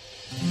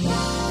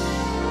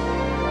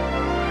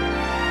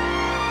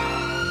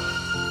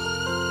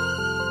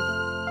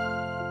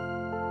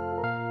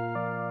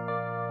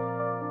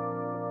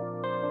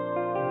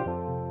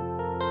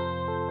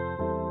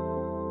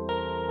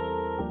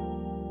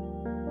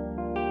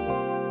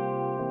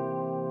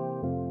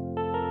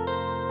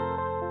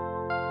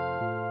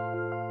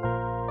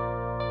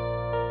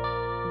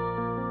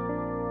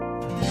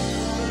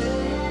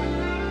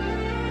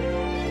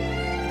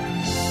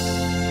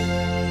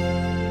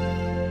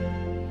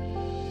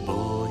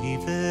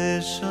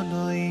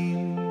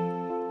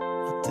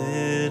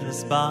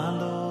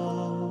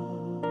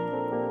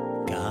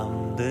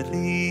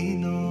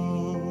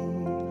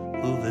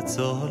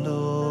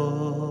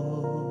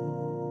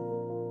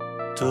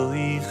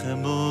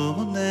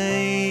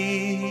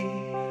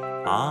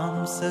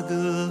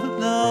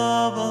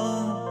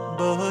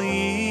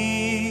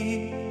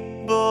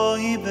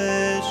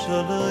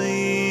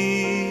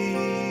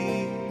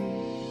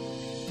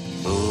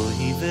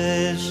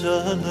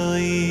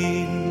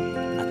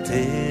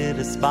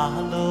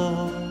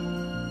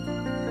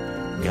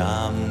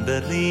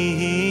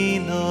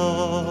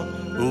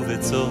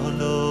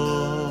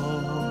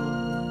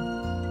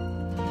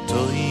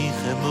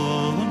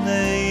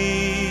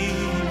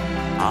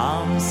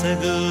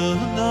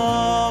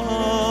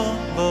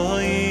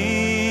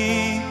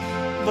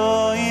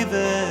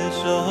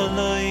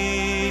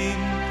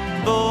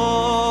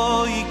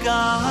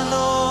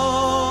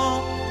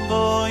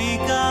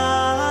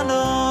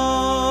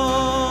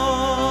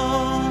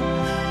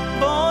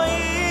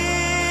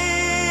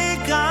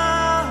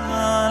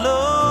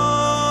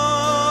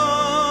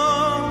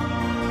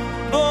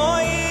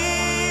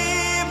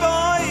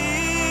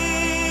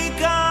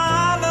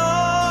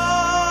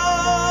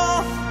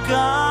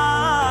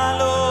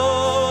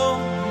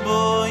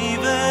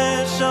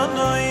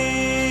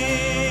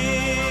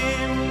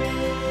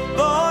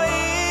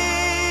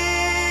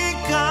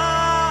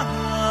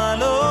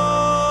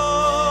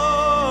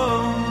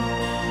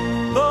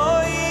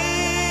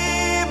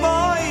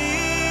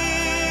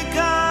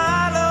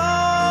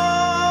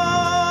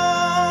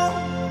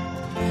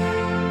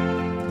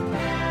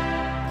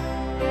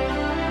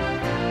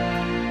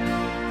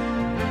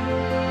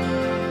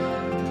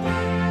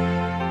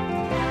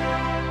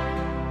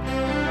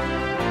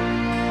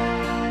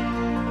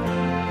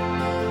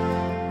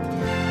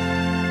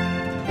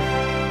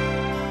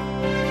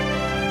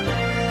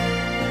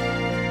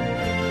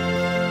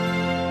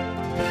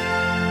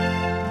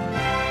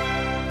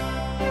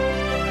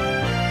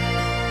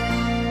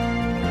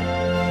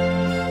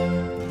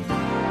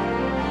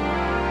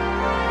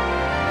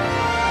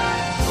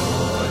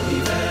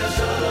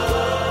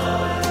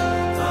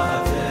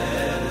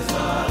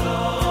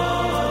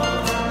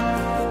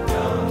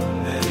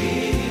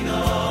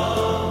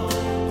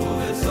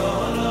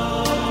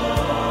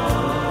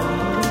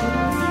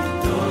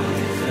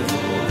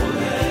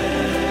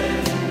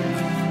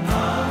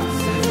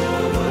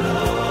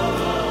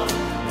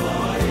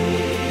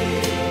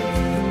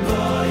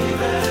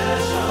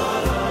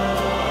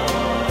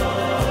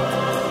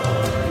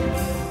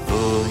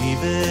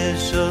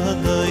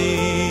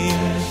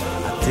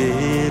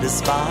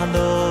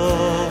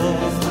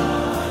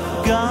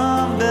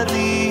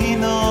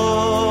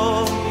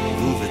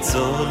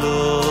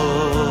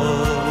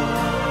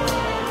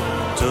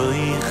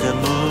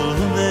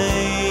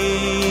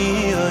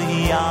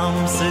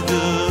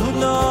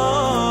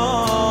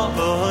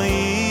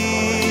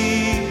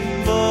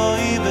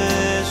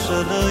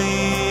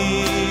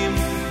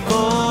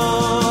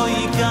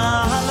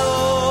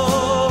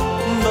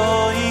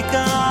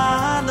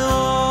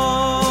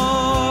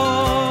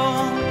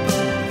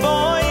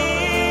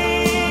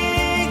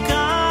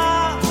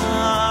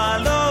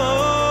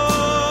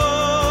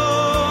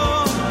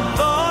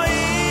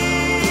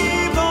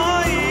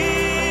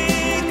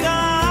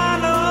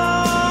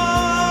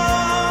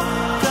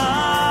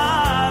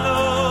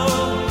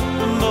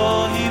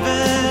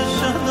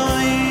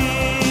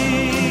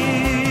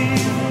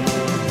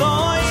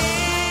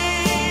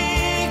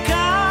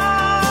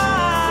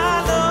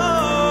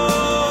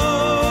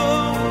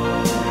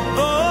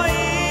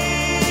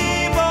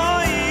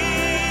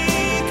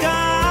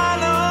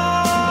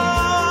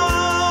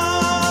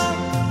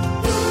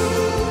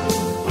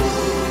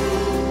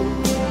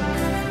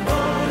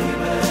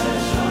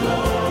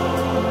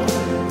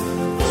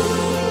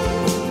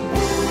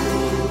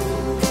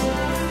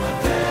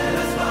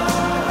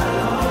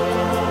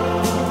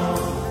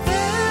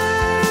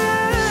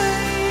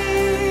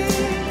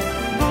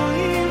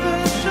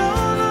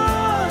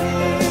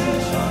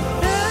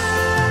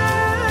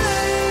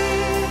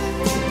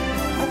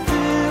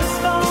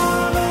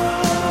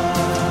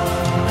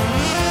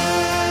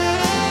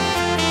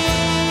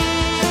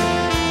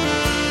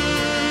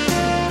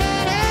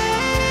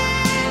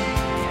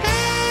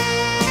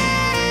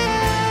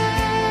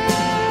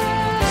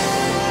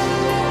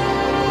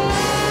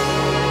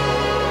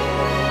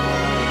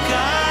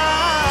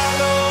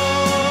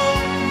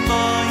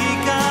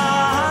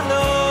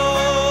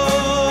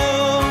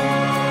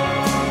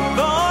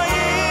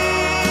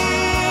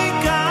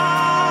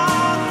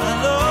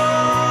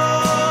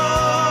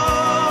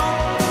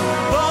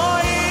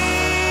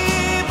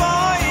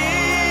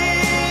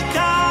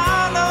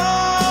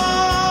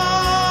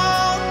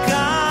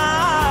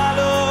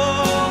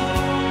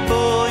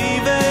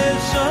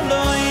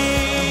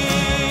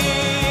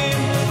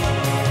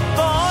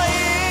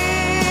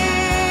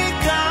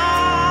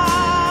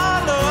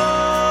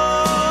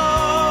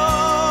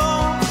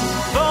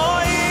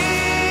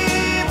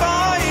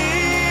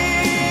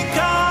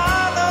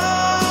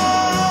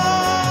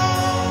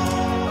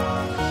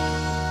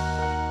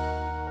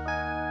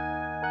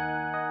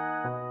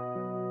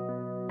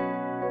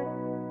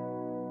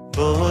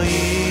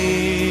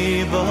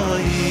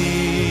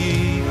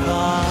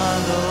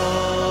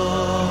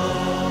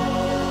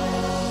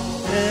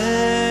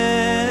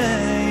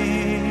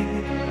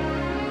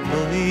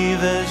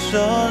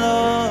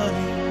 shalom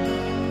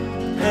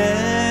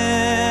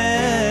hey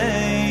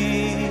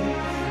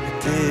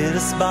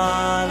teres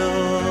balo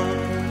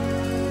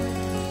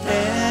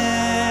hey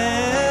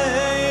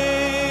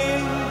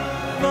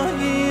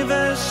vahi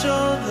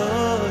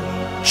veshalom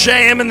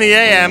JM in the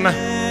AM.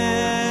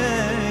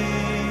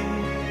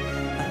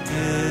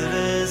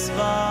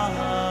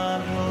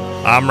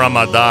 I'm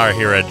Ramadar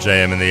here at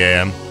JM in the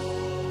AM.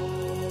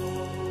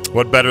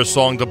 What better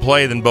song to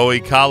play than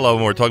Bowie Kala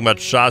when we're talking about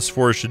Shas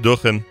for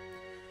Shidduchim?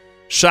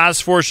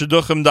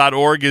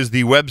 Shas4Shidduchim.org is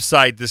the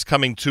website this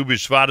coming Tu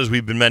B'Shvat, as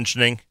we've been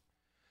mentioning.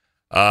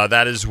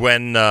 That is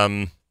when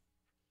the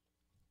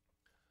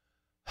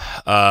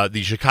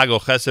Chicago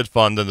Chesed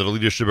Fund, under the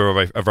leadership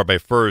of Rabbi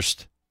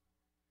First,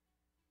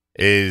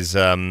 is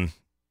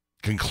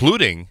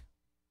concluding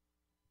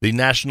the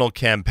national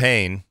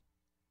campaign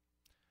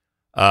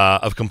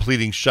of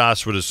completing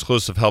Shas for the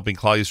schus of helping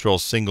Klal Yisrael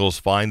singles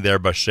find their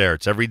basher.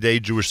 Every day,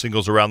 Jewish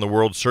singles around the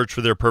world search for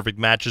their perfect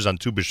matches on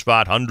Tu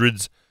B'Shvat.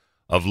 Hundreds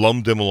of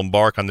Lomdim will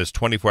embark on this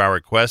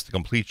 24-hour quest to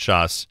complete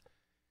Shas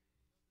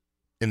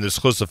in the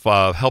schus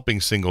of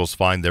helping singles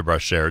find their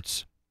basher.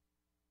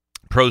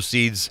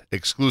 Proceeds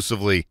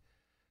exclusively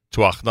to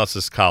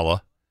Achnasas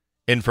Kala.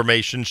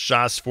 Information,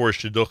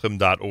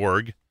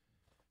 shas4shidduchim.org.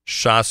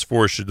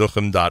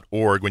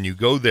 Shas4shidduchim.org. When you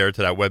go there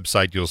to that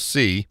website, you'll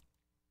see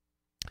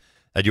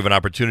that you have an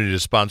opportunity to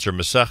sponsor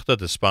Masechta,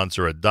 to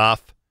sponsor a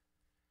daf,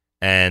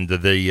 and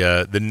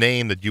the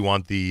name that you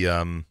want the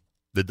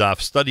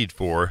daf studied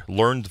for,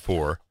 learned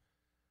for,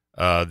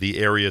 the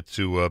area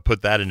to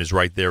put that in is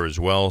right there as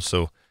well.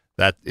 So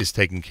that is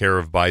taken care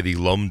of by the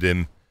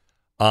Lomdim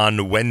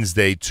on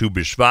Wednesday, Tu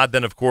B'Shvat.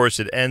 Then, of course,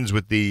 it ends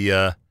with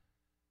the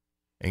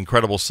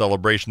incredible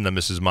celebration that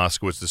Mrs.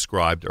 Moskowitz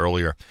described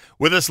earlier.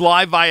 With us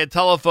live via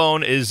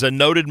telephone is a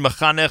noted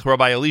mechanech,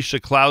 Rabbi Elisha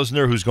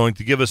Klausner, who's going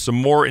to give us some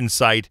more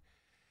insight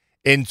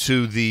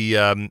into the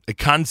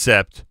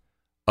concept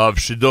of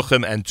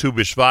Shidduchim and Tu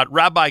B'Shvat.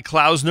 Rabbi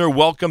Klausner,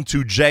 welcome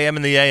to JM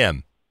in the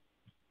AM.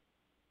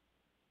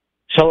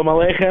 Shalom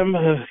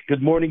Aleichem.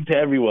 Good morning to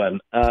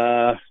everyone.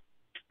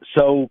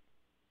 So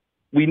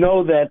we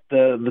know that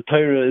the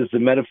Torah is a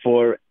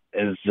metaphor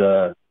as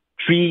a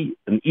tree,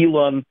 an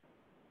elon,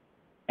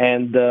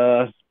 and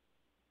a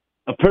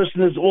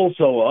person is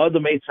also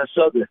Adam Eitz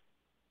HaSodeh.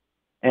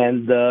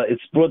 And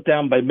it's brought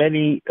down by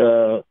many,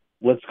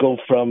 let's go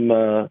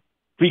from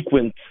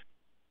frequent,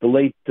 the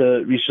late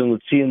Rishon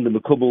LeZion, the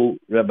Mekubal,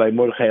 Rabbi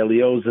Mordechai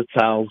Elio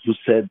Zatzal, who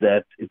said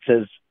that it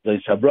says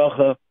Zois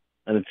HaBracha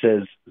and it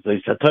says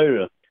Zois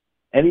HaTorah.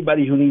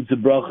 Anybody who needs a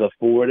bracha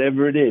for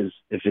whatever it is,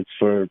 if it's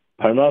for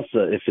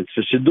Parnasa, if it's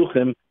for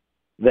Shidduchim,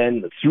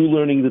 then through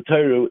learning the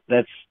Torah,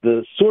 that's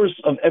the source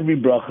of every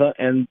bracha,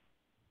 and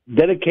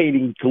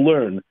dedicating to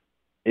learn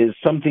is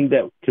something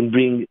that can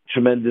bring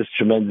tremendous,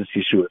 tremendous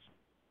yeshuas.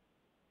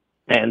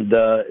 And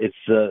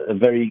it's a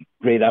very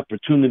great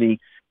opportunity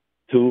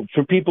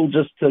for people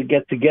just to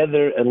get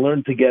together and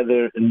learn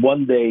together in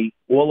one day,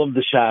 all of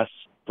the Shas,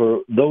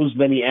 for those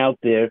many out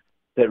there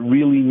that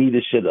really need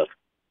a shidduch.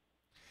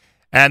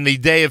 And the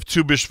day of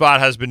Tu B'Shvat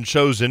has been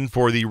chosen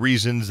for the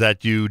reasons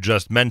that you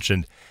just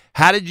mentioned.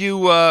 How did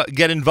you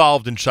get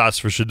involved in Shas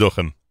for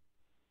Shidduchim?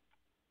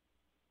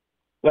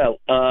 Well,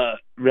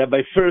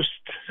 Rabbi First,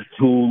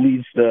 who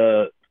leads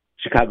the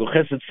Chicago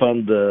Chesed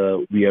Fund,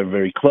 we are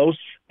very close,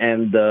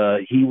 and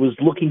he was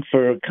looking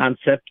for a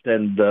concept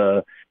and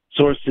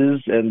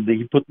sources, and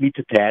he put me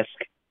to task.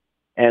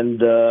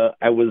 And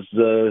I was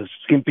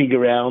skimping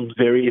around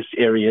various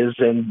areas,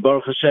 and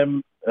Baruch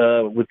Hashem,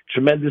 with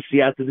tremendous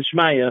siyata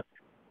d'shmaya,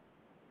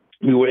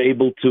 we were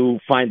able to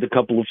find a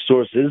couple of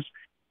sources.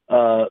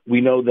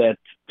 We know that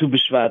Tu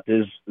B'Shvat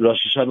is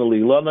Rosh Hashanah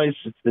Leilonos.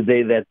 It's the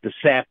day that the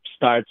sap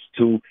starts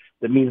to,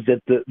 that means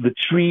that the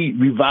tree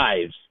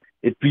revives,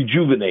 it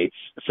rejuvenates.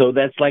 So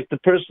that's like the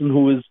person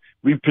who is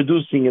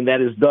reproducing, and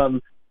that is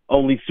done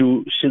only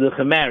through shidduch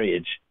and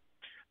marriage.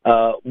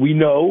 We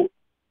know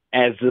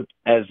as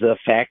a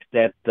fact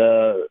that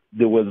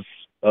there was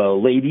a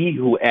lady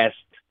who asked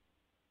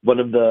one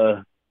of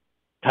the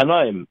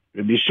Tanaim,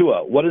 Rabbi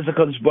Yeshua, what does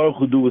HaKadosh Baruch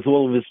Hu do with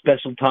all of his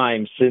special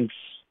time since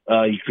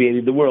he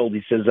created the world?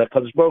 He says,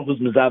 HaKadosh Baruch Hu is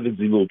Mezavid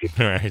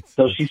Zivukim. Right.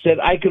 So she said,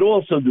 I could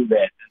also do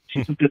that.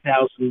 She took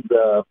 1,000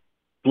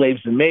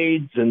 slaves and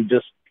maids and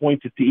just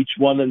pointed to each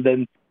one, and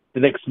then the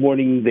next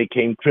morning they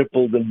came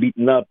crippled and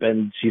beaten up,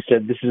 and she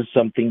said, this is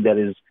something that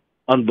is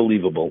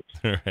unbelievable.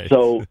 Right.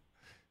 So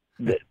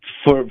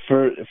for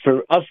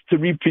us to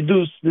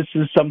reproduce, this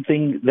is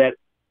something that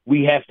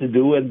we have to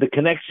do, and the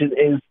connection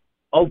is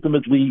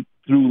ultimately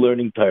through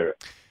learning Torah.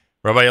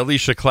 Rabbi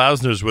Elisha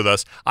Klausner is with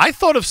us. I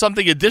thought of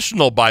something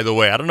additional, by the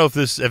way. I don't know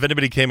if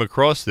anybody came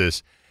across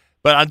this,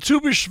 but on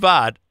Tu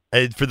B'Shvat,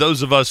 for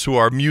those of us who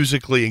are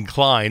musically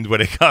inclined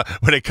when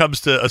it comes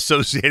to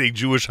associating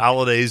Jewish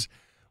holidays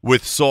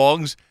with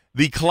songs,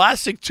 the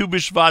classic Tu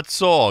B'Shvat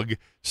song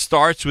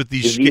starts with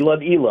the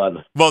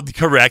Elon. Well,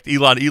 correct,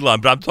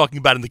 Elon. But I'm talking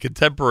about in the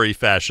contemporary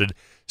fashion.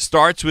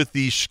 Starts with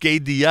the Shkei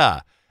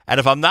Diyah, and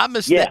if I'm not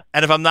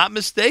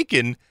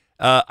mistaken,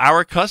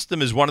 our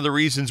custom is one of the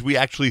reasons we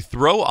actually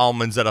throw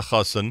almonds at a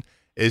chassan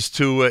is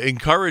to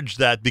encourage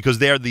that, because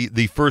they are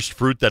the first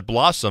fruit that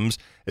blossoms.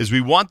 Is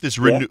we want this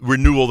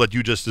renewal that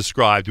you just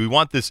described. We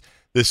want this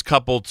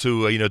couple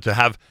to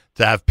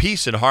to have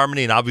peace and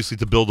harmony, and obviously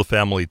to build a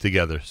family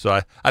together.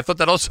 So I thought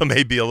that also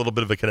may be a little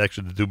bit of a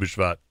connection to Tu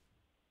B'Shvat.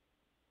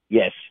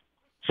 Yes.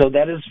 So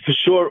that is for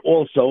sure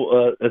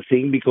also a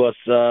thing, because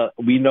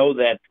we know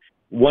that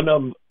one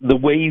of the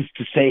ways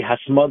to say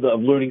hasmada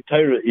of learning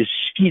Torah is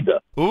shkida.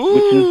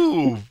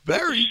 Ooh,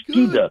 very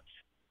good. Shkida,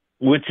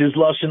 which is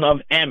lashon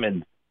of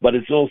amen, but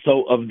it's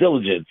also of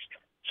diligence.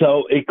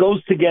 So it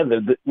goes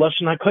together. The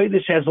Lashon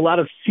HaKodesh has a lot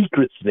of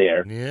secrets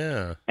there.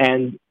 Yeah.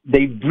 And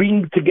they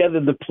bring together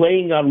the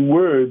playing on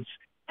words,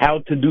 how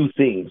to do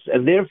things.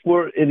 And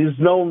therefore, it is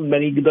known,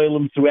 many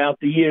Gedolim throughout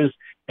the years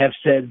have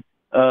said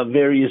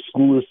various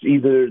schools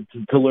either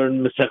to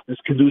learn Masechtas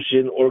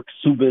Kedushin or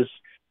Ksubis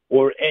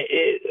or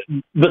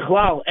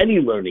Bichlal, any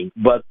learning.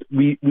 But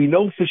we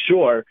know for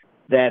sure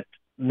that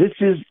this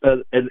is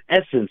an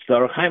essence. The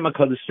Ohr HaChaim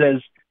HaKadosh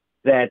says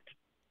that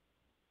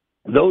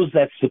those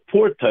that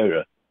support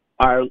Torah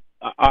are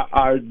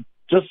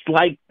just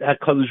like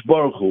HaKadosh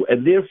Baruch Hu,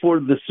 and therefore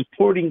the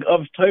supporting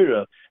of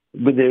Torah,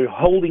 when they're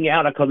holding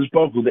out HaKadosh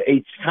Baruch Hu, the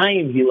Eitz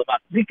Chaim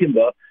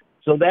Hilamatzikinda,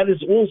 so that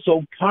is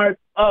also part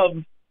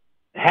of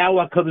how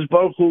HaKadosh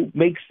Baruch Hu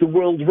makes the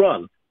world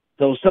run.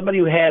 So somebody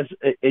who has,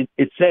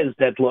 it says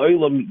that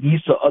La'olam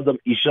Yisa Adam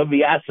Isha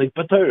V'Yasek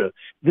B'Torah.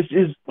 This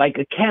is like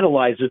a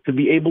catalyzer to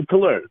be able to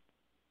learn.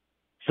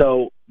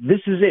 So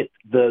this is it.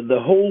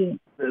 The whole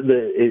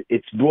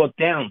it's brought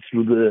down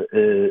through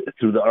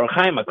the Ohr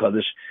HaChaim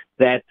HaKadosh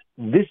that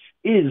this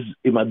is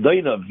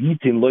Imadoina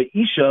V'Yitin Lo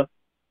Isha.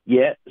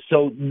 Yeah.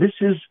 So this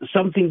is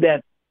something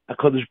that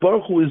HaKadosh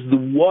Baruch Hu is the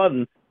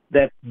one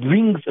that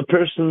brings a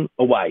person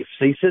a wife.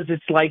 So he says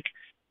it's like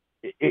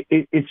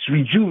it's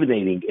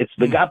rejuvenating. It's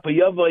Begapa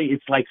Yavai.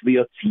 It's like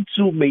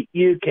V'Yotzitzu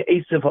Me'ir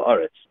Ke'esev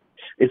Ha'aretz.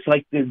 It's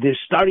like they're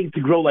starting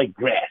to grow like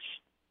grass.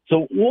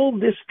 So all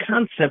this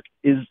concept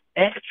is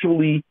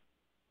actually,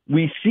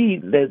 we see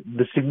that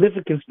the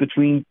significance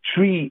between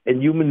tree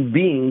and human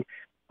being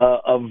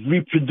of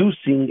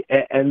reproducing,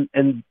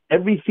 and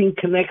everything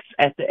connects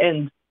at the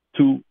end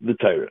to the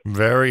Torah.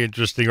 Very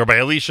interesting. Rabbi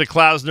Elisha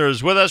Klausner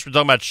is with us. We're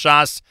talking about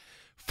Shas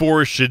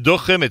for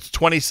Shidduchim. It's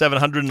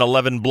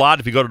 2711 blot.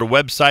 If you go to the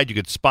website, you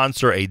could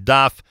sponsor a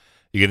daf.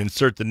 You can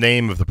insert the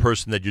name of the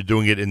person that you're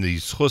doing it in the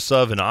schus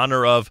of, in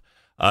honor of.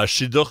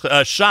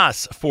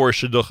 Shas for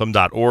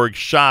Shidduchim.org.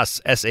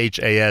 Shas,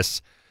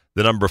 S-H-A-S,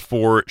 the number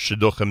 4,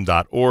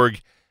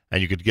 Shidduchim.org.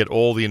 And you could get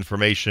all the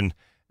information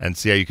and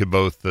see how you could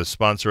both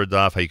sponsor a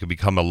daf, how you could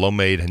become a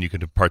lomaid, and you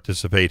could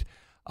participate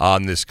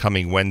on this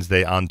coming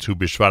Wednesday on Tu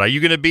B'Shvat. Are you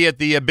going to be at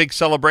the big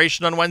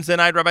celebration on Wednesday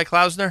night, Rabbi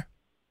Klausner?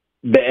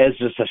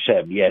 Be'ezus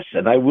Hashem, yes.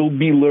 And I will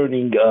be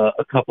learning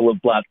a couple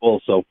of blot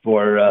also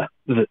for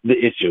the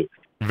issue.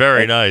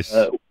 Very nice.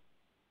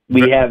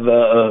 We have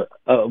a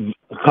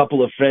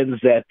couple of friends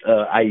that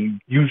I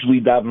usually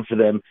daven for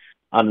them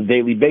on a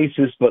daily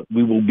basis, but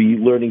we will be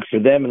learning for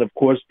them. And, of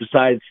course,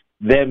 besides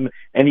them,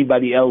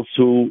 anybody else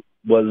who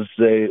was,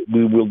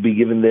 we will be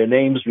given their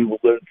names, we will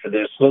learn for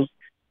their schus.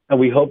 And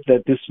we hope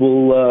that this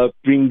will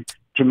bring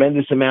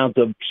tremendous amount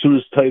of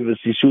Psuras Tovas,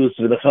 Yeshuas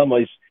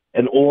V'Nechamos,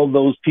 and all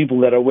those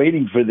people that are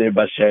waiting for their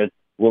Basher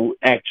will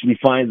actually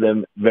find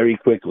them very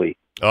quickly.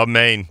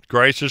 Amen.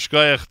 Grace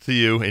Shkoyach to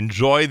you.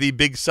 Enjoy the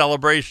big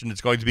celebration.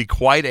 It's going to be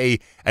quite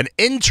an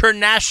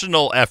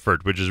international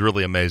effort, which is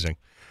really amazing.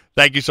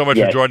 Thank you so much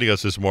for joining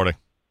us this morning.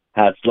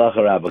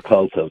 Hatzlacha, Rabbi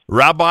Koltov.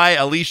 Rabbi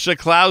Elisha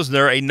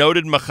Klausner, a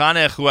noted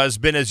mechanech who has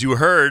been, as you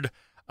heard,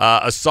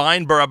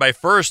 assigned by Rabbi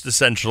First,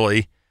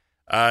 essentially,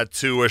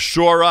 to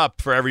shore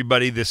up for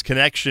everybody this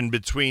connection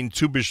between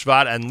Tu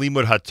B'Shvat and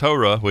Limud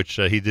HaTorah, which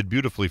he did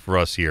beautifully for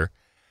us here.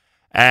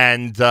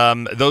 And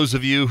those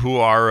of you who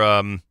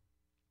are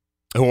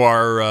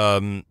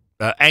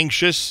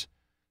anxious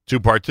to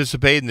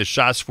participate in the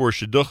Shas for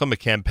Shidduchim, a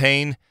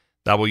campaign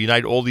that will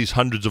unite all these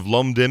hundreds of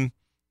lomdim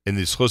in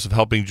the schus of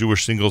helping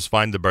Jewish singles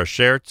find the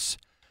Barsherts.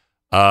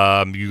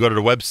 You go to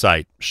the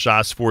website,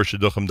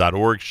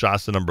 shas4shidduchim.org,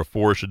 shas the number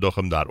 4,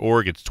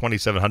 shidduchim.org. It's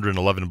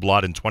 2711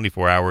 blot in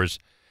 24 hours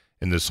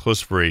in the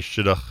schus for a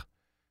shidduch.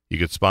 You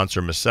could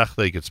sponsor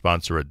Masechta, you could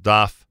sponsor a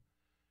daf.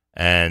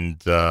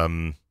 And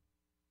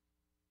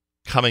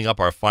coming up,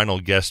 our final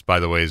guest, by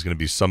the way, is going to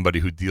be somebody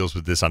who deals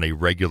with this on a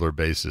regular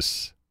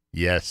basis.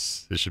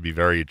 Yes, this should be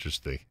very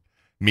interesting,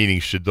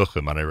 meaning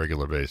shidduchim on a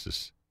regular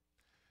basis.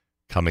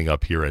 Coming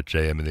up here at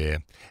JM in the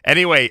AM.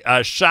 Anyway,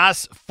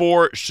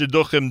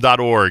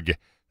 shas4shidduchim.org.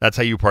 That's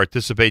how you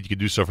participate. You can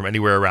do so from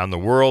anywhere around the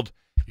world.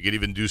 You can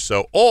even do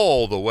so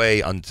all the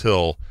way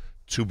until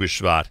Tu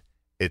B'Shvat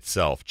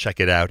itself. Check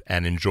it out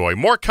and enjoy.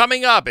 More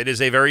coming up. It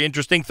is a very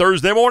interesting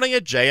Thursday morning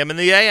at JM in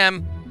the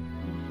AM.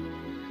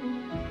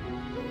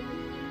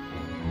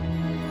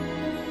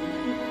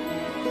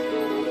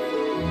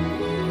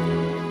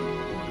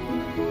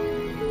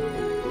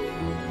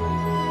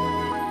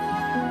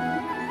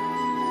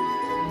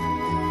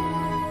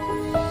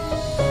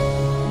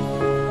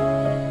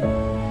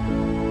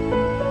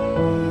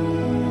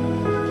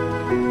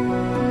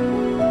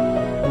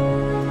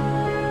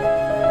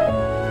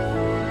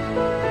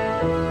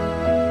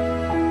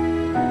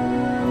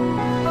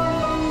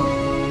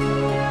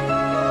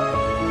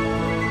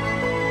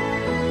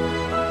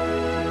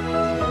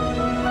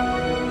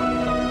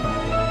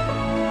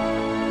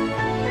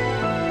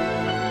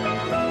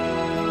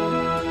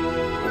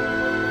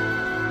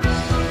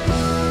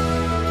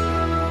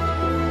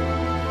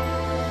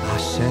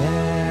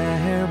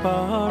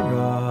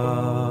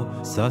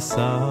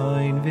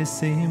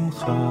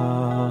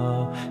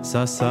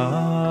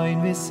 Sasain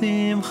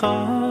v'simcha,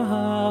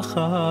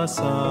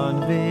 chasan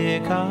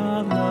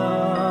v'kala,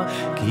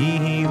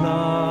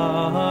 kihila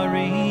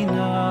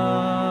harina,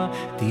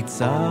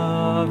 titza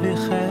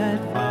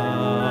v'chetva,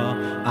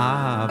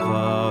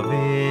 ava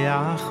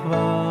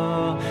v'achva,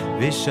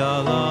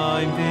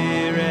 v'shalayim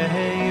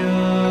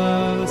v'reyus,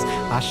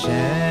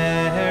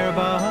 asher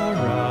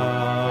bara,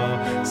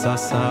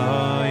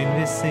 sasain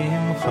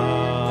v'simcha,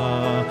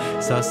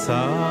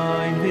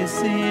 sasain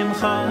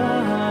v'simcha,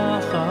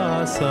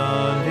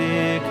 chasan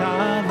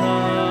v'kala,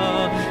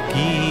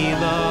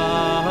 kihila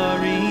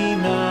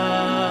harina,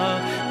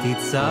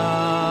 titza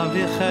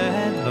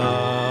v'chedva,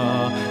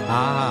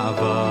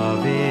 ava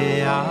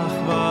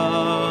v'achva,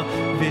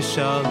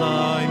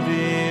 v'shalayim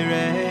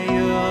v'reyus.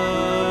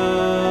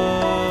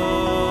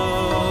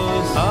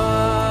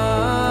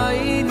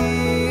 Ayni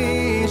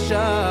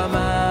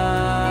shama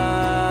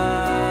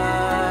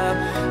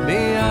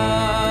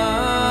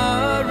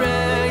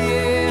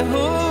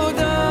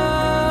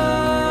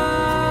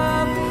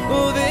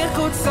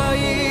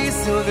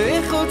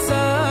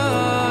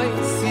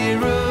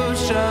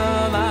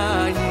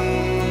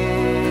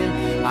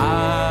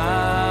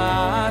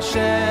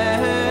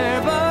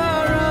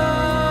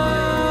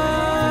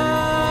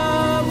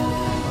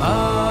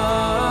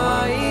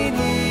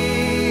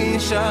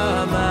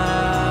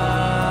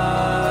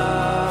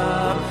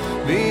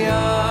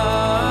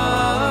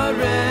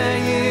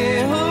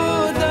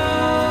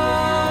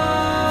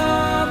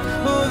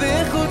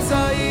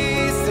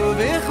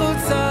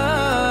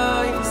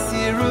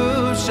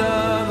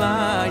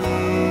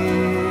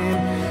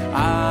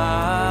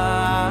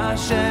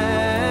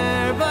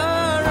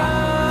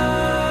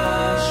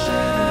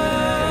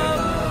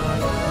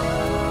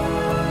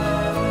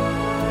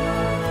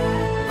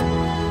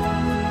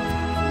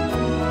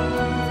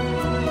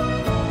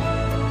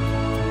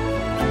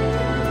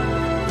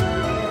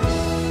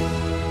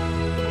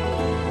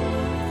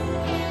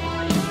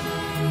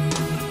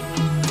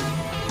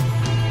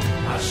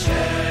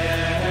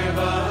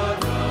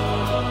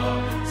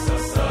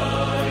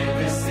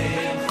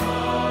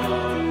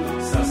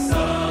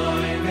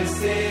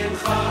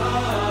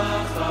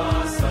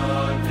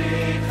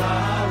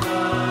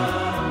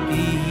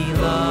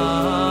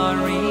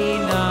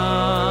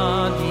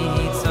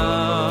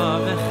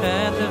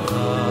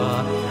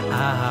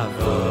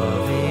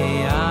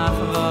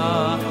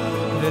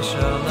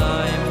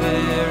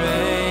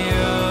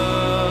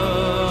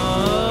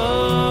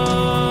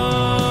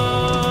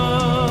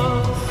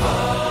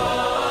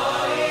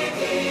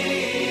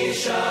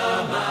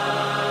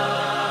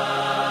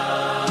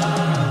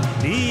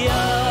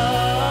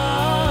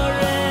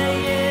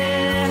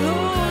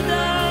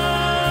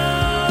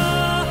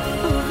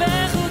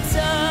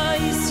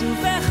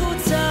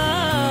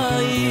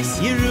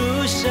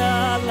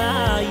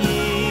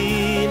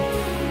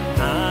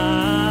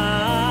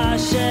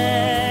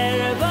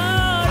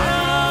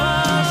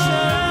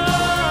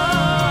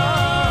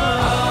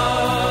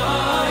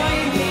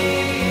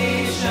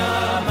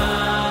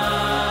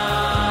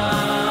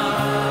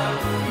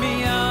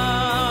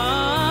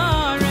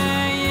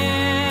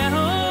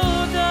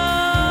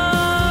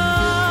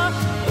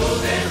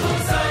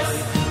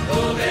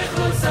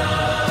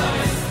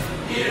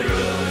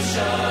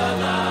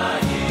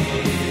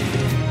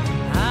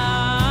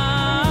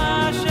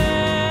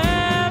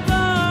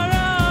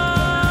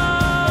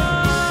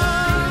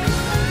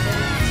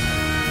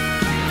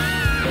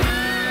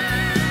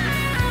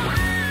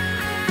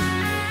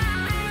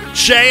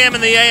JM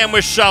in the AM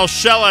with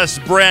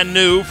Shalshelis, brand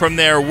new from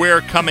their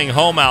We're Coming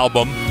Home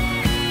album.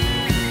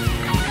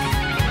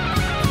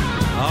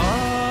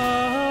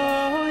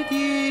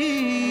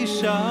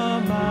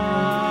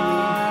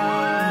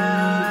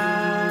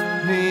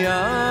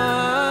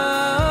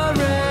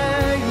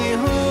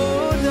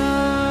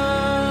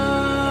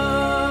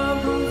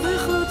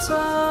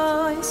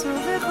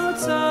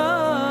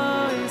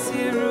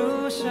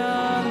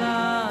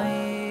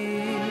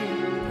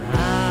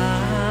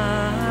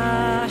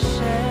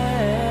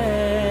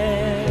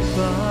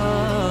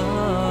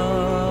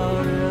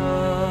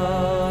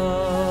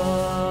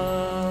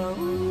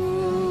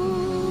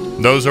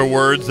 Those are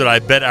words that I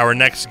bet our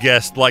next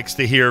guest likes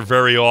to hear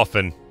very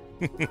often.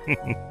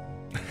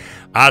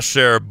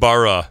 Asher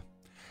Bara.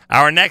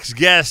 Our next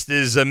guest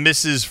is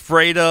Mrs.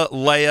 Freda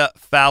Leah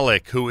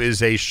Falik, who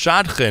is a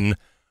shadchan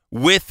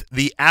with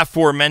the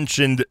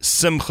aforementioned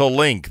Simcha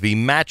Link, the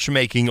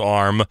matchmaking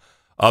arm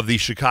of the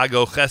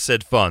Chicago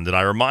Chesed Fund. And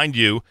I remind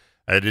you,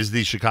 it is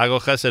the Chicago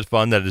Chesed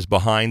Fund that is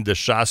behind the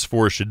Shas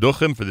for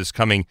Shidduchim for this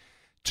coming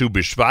Tu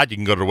B'Shvat. You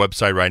can go to the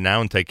website right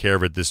now and take care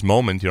of it this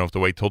moment. You don't have to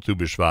wait till Tu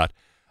B'Shvat.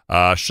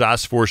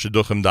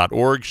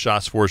 shas4shidduchim.org,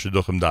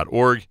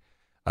 shas4shidduchim.org.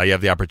 You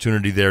have the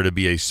opportunity there to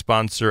be a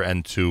sponsor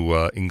and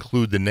to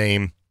include the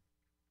name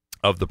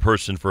of the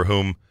person for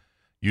whom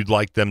you'd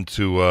like them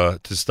to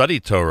study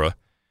Torah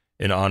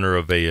in honor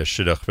of a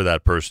shidduch for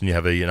that person. You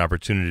have an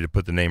opportunity to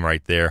put the name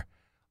right there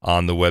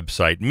on the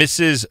website.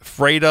 Mrs.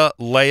 Freda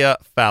Leah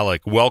Falak,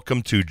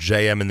 welcome to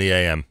JM in the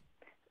AM.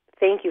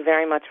 Thank you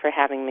very much for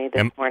having me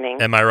this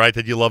morning. Am I right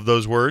that you love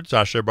those words,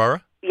 Asher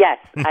Bara? Yes,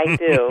 I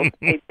do.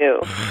 I do.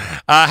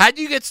 How did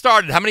you get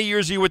started? How many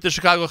years are you with the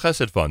Chicago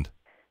Chesed Fund?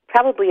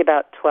 Probably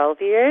about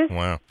 12 years.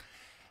 Wow.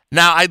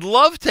 Now, I'd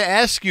love to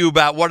ask you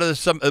about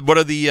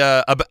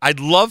I'd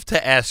love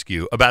to ask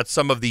you about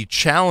some of the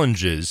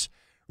challenges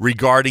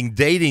regarding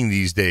dating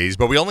these days,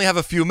 but we only have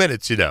a few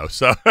minutes,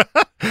 so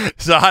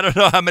so I don't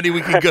know how many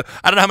we can go.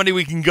 I don't know how many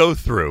we can go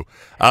through.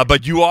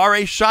 But you are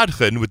a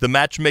shadchan with the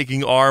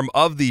matchmaking arm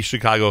of the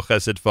Chicago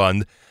Chesed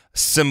Fund,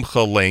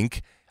 Simcha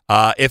Link.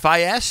 If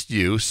I asked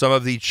you some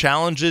of the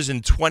challenges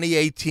in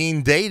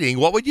 2018 dating,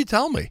 what would you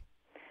tell me?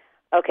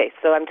 Okay,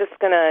 so I'm just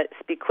going to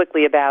speak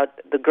quickly about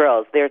the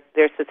girls, their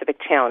specific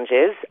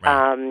challenges.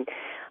 Right.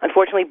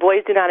 Unfortunately,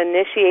 boys do not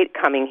initiate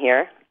coming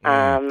here.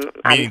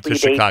 Meaning to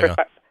Chicago.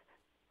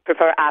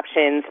 Prefer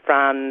options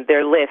from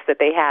their list that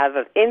they have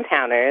of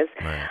in-towners.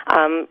 Right.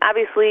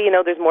 Obviously,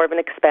 there's more of an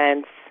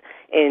expense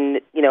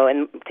in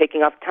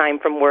taking off time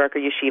from work or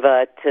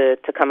yeshiva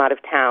to come out of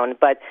town.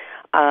 But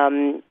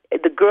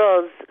the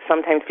girls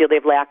sometimes feel they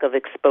have lack of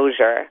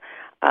exposure,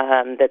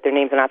 that their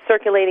names are not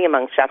circulating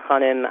among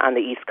shadchanim on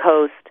the East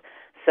Coast.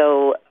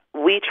 So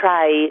we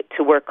try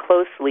to work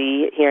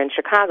closely here in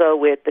Chicago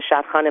with the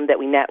shadchanim that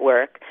we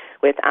network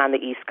with on the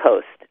East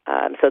Coast,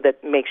 so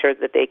that make sure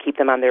that they keep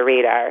them on their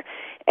radar.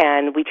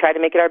 And we try to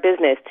make it our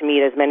business to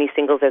meet as many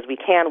singles as we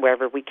can,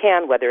 wherever we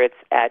can, whether it's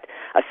at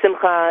a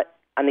simcha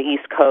on the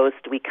East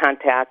Coast. We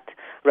contact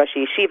Rosh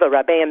Yeshiva,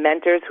 Rabbeim,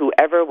 mentors,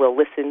 whoever will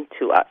listen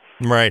to us.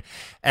 Right.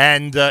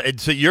 And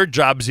so your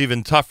job's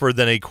even tougher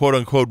than a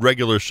quote-unquote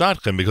regular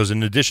shadchan, because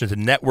in addition to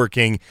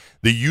networking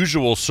the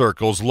usual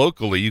circles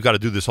locally, you got to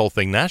do this whole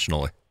thing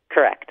nationally.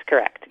 Correct.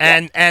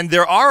 And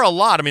there are a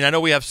lot. I mean, I know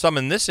we have some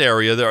in this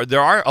area.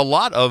 There are a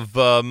lot of,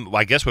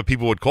 I guess, what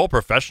people would call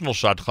professional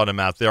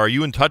shadchanim out there. Are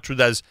you in touch with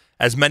as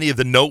many of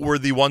the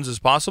noteworthy ones as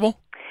possible?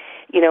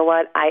 You know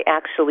what? I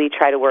actually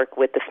try to work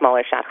with the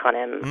smaller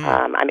shadchanim.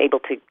 I'm able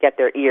to get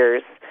their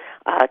ears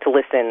to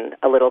listen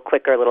a little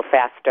quicker, a little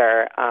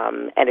faster,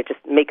 and it just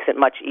makes it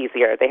much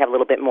easier. They have a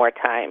little bit more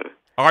time.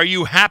 Are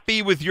you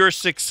happy with your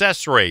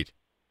success rate?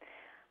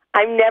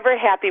 I'm never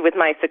happy with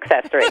my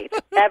success rate,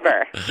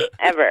 ever.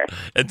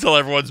 Until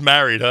everyone's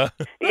married, huh?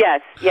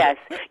 Yes.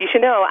 You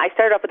should know, I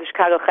started off with the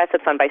Chicago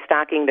Chesed Fund by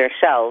stocking their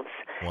shelves,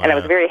 and I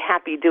was very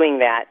happy doing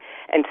that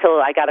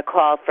until I got a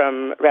call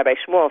from Rabbi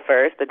Shmuel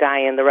first, the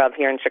Dayan, the Rav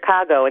here in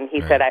Chicago, and he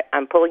said,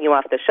 I'm pulling you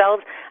off the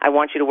shelves. I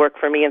want you to work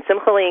for me in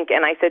Simcha Link.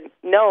 And I said,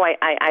 no,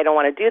 I don't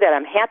want to do that.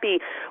 I'm happy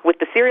with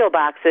the cereal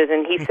boxes.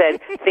 And he said,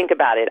 think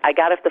about it. I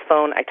got off the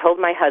phone. I told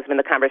my husband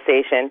the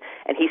conversation,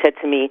 and he said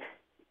to me,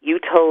 you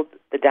told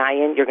the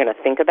Dayan you're going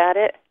to think about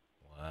it?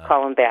 Wow.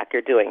 Call him back.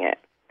 You're doing it.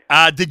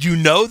 Did you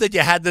know that you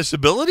had this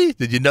ability?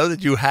 Did you know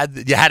that you had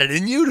it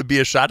in you to be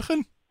a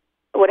shadchan?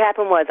 What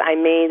happened was I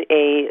made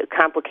a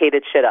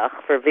complicated shidduch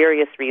for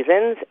various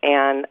reasons,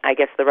 and I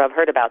guess the Rav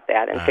heard about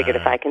that and figured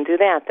if I can do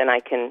that, then I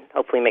can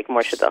hopefully make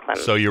more shidduchim.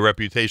 So your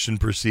reputation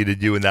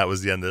preceded you, and that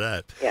was the end of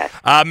that. Yes.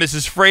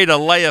 Mrs. Freda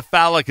Leah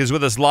Falak is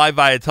with us live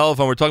via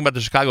telephone. We're talking about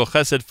the Chicago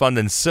Chesed Fund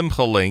and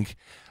Simcha Link,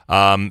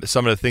 some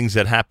of the things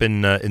that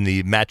happen in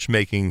the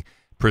matchmaking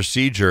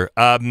procedure.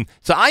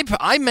 So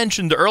I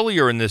mentioned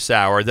earlier in this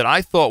hour that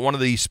I thought one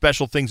of the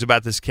special things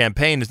about this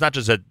campaign is not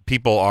just that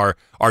people are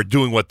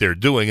doing what they're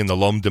doing, and the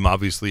Lomdim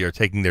obviously are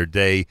taking their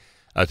day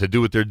to do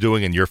what they're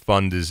doing, and your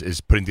fund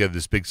is putting together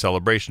this big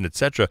celebration,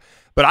 etc.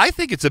 But I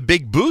think it's a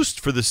big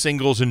boost for the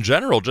singles in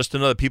general, just to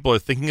know that people are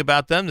thinking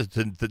about them,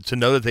 to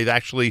know that they've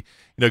actually,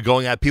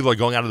 people are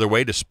going out of their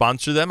way to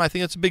sponsor them. I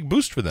think it's a big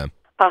boost for them.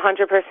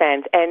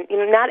 100%. And,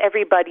 not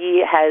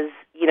everybody has,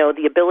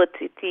 the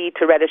ability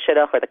to read a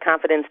shidduch or the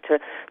confidence to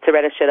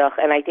read a shidduch.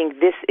 And I think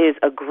this is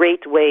a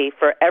great way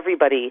for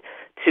everybody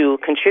to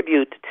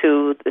contribute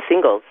to the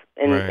singles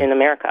in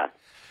America.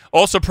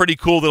 Also pretty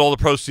cool that all the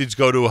proceeds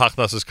go to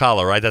Hachnasas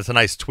Kala, right? That's a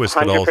nice twist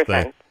to the whole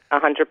thing.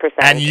 100%.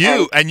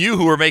 And you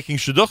who are making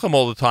shidduchim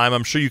all the time,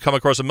 I'm sure you come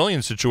across a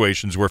million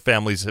situations where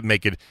families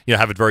make it,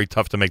 have it very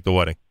tough to make the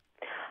wedding.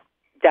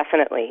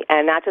 Definitely.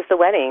 And not just the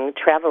wedding,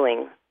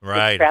 traveling.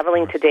 Right.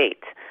 Traveling to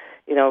date.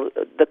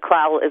 The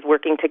klal is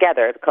working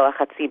together, the Koach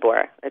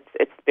HaTzibor.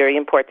 It's very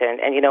important.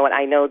 And you know what?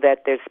 I know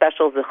that there's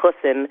special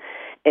zechusim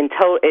in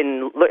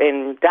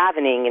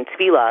davening, in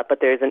tefillah, but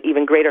there's an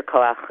even greater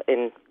koach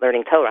in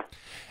learning Torah.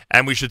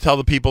 And we should tell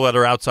the people that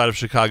are outside of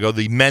Chicago,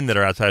 the men that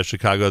are outside of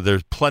Chicago,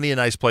 there's plenty of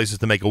nice places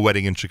to make a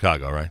wedding in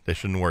Chicago, right? They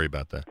shouldn't worry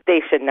about that.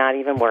 They should not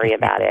even worry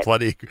about it.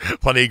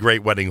 Plenty of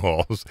great wedding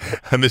halls.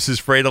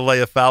 Mrs. Freda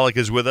Leah Falak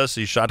is with us.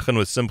 She's shadchan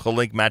with Simcha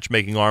Link,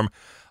 matchmaking arm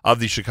of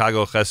the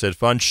Chicago Chesed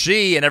Fund.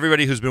 She and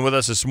everybody who's been with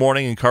us this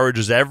morning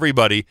encourages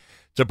everybody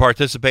to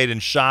participate in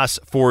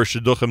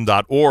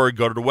shasforshidduchim.org.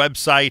 Go to the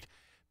website,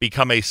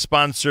 become a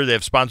sponsor. They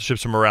have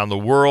sponsorships from around the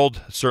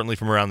world, certainly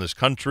from around this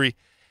country.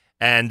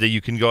 And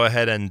you can go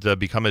ahead and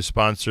become a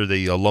sponsor.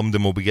 The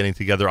Lomdim will be getting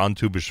together on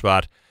Tu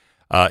B'Shvat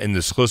in the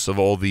schus of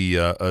all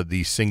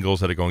the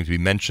singles that are going to be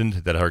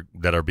mentioned that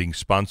are being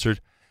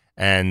sponsored.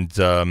 And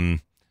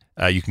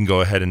you can go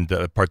ahead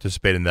and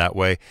participate in that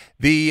way.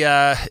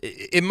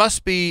 It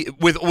must be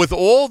with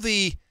all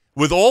the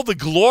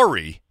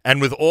glory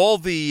and with all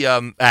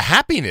the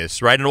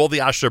happiness, right, and all the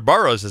Asher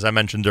Baros, as I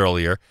mentioned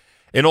earlier.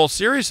 In all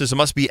seriousness, it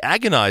must be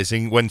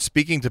agonizing when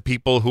speaking to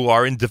people who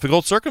are in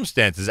difficult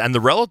circumstances and the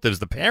relatives,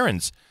 the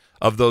parents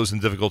of those in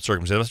difficult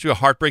circumstances. It must be a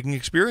heartbreaking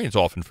experience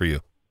often for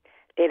you.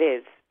 It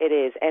is,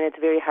 and it's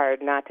very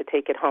hard not to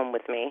take it home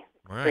with me.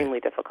 Right.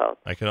 Extremely difficult.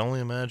 I can only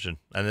imagine.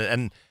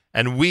 And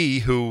we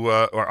who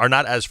are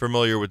not as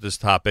familiar with this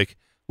topic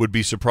would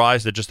be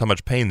surprised at just how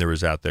much pain there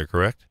is out there,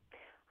 correct?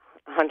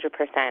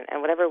 100%.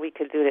 And whatever we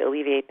could do to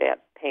alleviate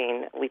that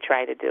pain, we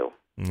try to do.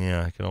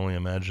 Yeah, I can only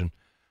imagine.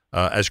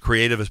 As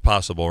creative as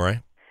possible, right?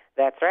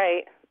 That's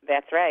right.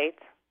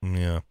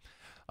 Yeah.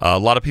 A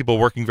lot of people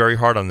working very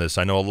hard on this.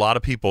 I know a lot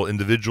of people,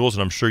 individuals,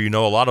 and I'm sure you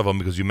know a lot of them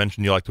because you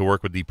mentioned you like to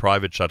work with the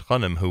private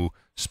shadchanim who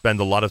spend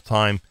a lot of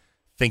time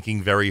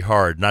thinking very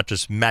hard, not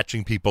just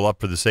matching people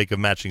up for the sake of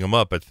matching them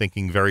up, but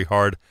thinking very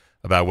hard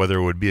about whether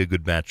it would be a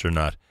good match or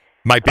not.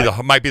 Might be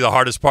the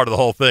hardest part of the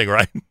whole thing,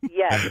 right?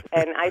 Yes,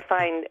 and I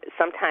find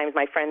sometimes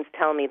my friends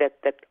tell me that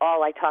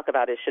all I talk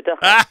about is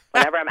shidduchim.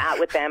 Whenever I'm out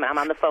with them, I'm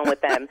on the phone with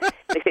them.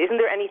 They say, "Isn't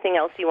there anything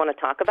else you want to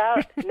talk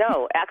about?"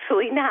 No,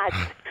 actually not.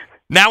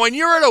 Now, when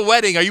you're at a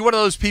wedding, are you one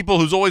of those people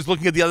who's always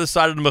looking at the other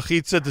side of the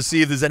mechitza to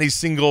see if there's any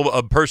single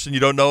person you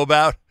don't know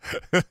about?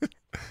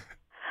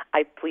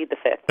 I plead the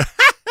fifth.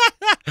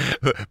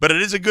 But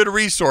it is a good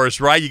resource,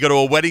 right? You go to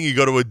a wedding, you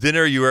go to a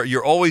dinner,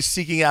 you're always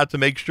seeking out to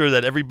make sure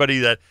that everybody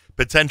that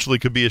potentially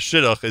could be a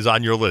shidduch is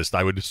on your list.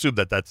 I would assume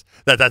that's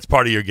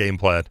part of your game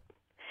plan.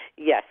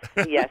 Yes,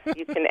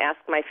 you can ask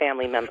my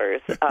family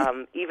members.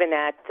 Even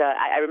at,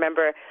 I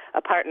remember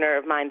a partner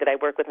of mine that I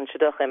work with in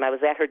shidduchim. I was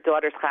at her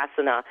daughter's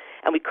chasana,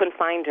 and we couldn't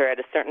find her at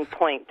a certain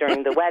point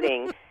during the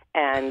wedding,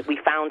 and we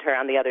found her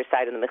on the other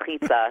side of the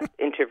mechitza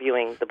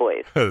interviewing the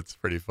boys. That's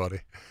pretty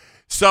funny.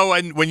 So,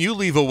 and when you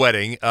leave a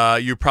wedding,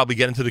 you probably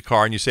get into the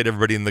car and you say to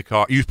everybody in the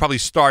car, you probably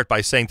start by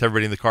saying to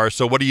everybody in the car,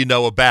 so what do you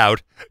know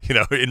about,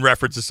 in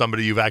reference to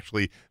somebody you've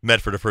actually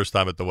met for the first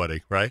time at the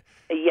wedding, right?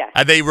 Yes.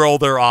 And they roll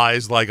their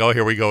eyes like, oh,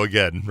 here we go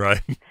again,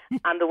 right?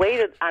 On the way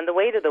to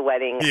the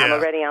wedding, yeah. I'm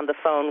already on the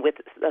phone with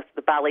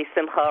the Balei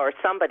Simcha or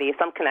somebody,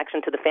 some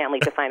connection to the family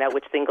to find out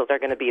which singles are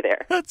going to be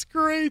there. That's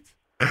great.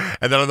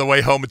 And then on the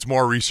way home, it's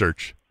more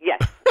research.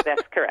 Yes,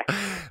 that's correct.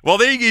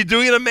 Well, you're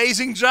doing an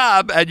amazing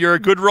job, and you're a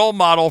good role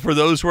model for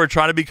those who are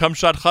trying to become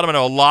shadchanim. I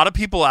know a lot of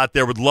people out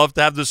there would love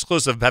to have the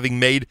schus of having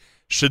made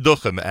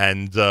shidduchim,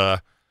 and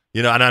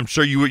and I'm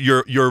sure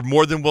you're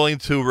more than willing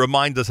to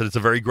remind us that it's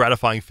a very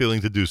gratifying feeling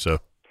to do so.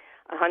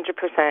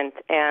 100%.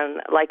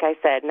 And like I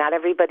said, not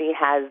everybody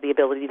has the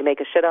ability to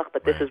make a shidduch,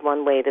 but this is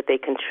one way that they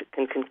can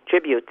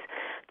contribute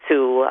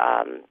to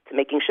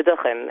making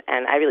shidduchim.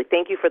 And I really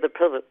thank you for the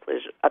privilege.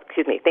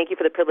 Thank you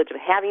for the privilege of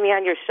having me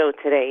on your show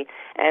today,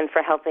 and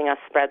for helping us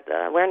spread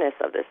the awareness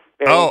of this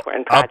very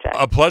important project.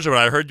 A pleasure. When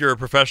I heard you're a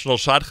professional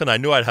shadchan, I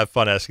knew I'd have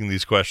fun asking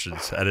these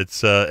questions. And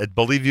it's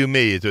believe you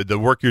me, the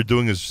work you're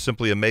doing is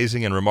simply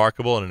amazing and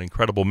remarkable, and an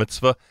incredible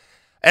mitzvah.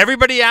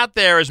 Everybody out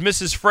there, as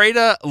Mrs.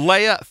 Freda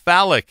Leah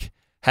Falek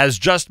has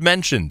just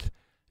mentioned,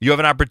 you have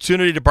an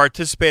opportunity to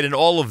participate in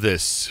all of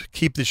this.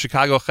 Keep the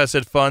Chicago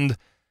Chesed Fund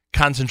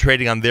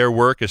concentrating on their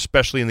work,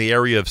 especially in the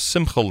area of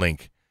Simcha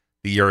Link,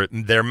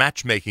 their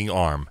matchmaking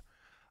arm.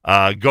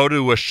 Go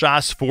to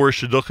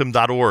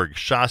shasforshidduchim.org,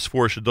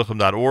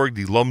 shasforshidduchim.org.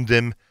 The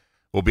Lomdim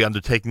will be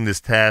undertaking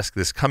this task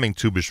this coming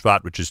Tu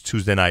B'Shvat, which is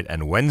Tuesday night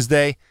and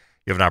Wednesday.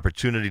 You have an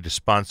opportunity to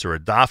sponsor a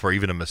daf or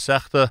even a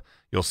masechta.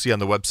 You'll see on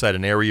the website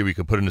an area where you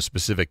can put in a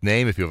specific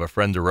name if you have a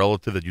friend or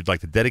relative that you'd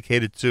like to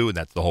dedicate it to, and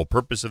that's the whole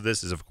purpose of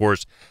this, is, of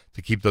course,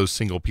 to keep those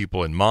single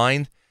people in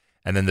mind.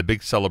 And then the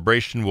big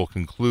celebration will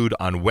conclude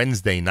on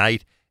Wednesday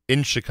night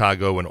in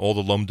Chicago, when all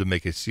the Lomdim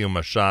make a siyum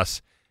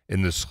hashas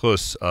in the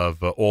schus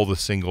of all the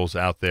singles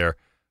out there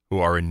who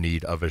are in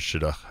need of a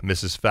shidduch.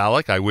 Mrs.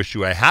 Falek, I wish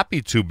you a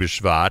happy Tu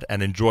B'Shvat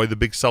and enjoy the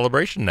big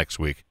celebration next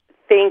week.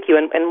 Thank you.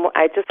 And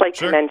I'd just like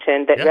to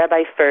mention that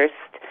Rabbi First,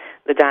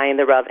 the Dayan,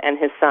 the Rav, and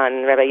his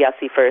son, Rabbi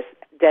Yossi First,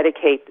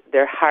 dedicate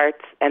their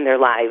hearts and their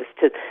lives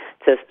to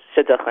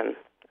shidduchim.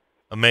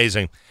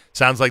 Amazing.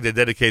 Sounds like they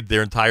dedicate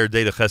their entire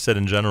day to chesed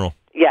in general.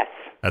 Yes.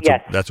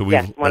 That's what we've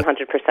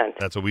 100%.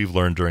 That's what we've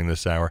learned during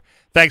this hour.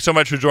 Thanks so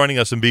much for joining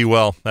us, and be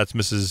well. That's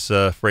Mrs.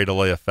 Freda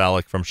Leah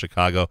Falek from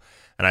Chicago.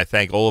 And I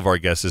thank all of our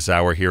guests this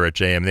hour here at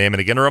JM Name.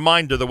 And again, a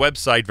reminder, the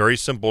website, very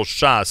simple,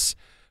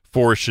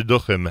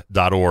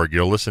 shasforshidduchim.org.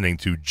 You're listening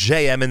to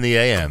JM in the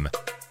AM.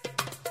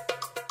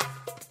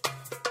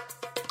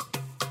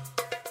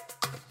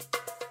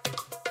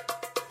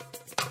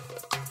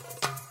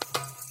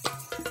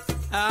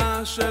 I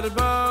אשר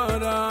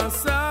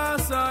ברס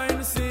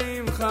עשין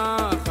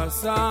שמחה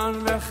חסן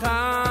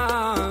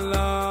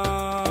וחלה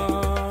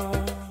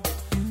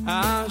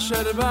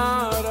אשר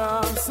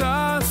ברס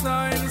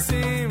עשין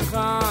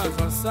שמחה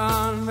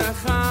חסן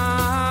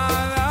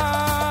וחלה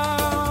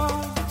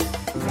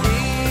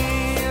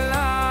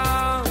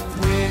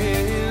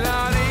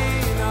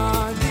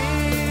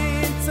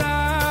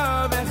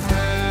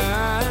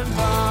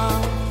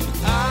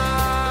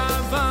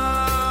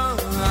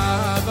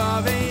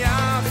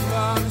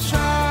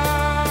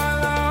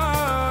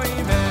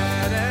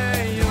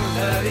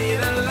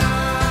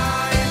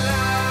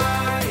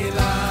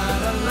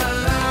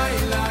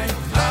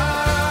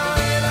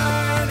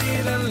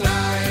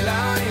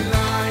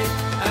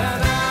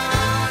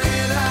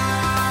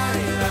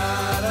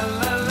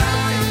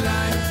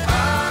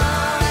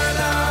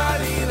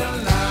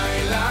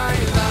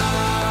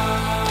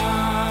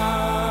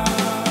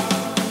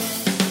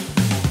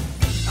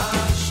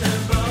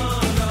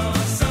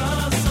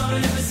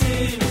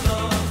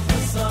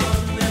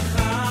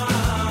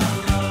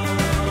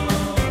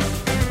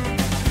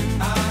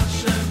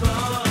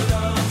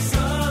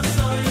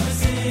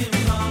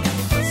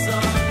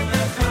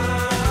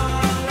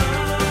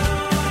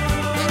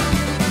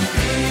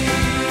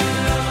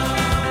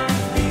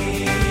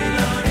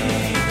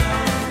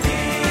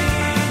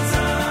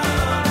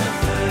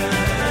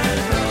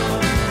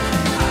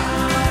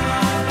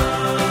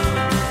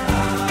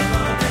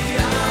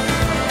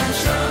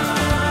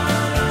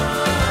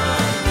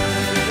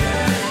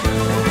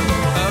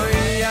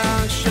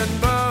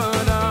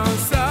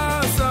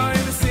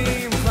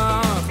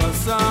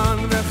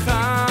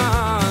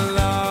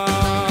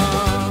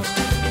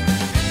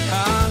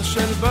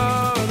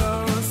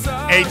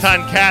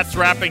Eitan Katz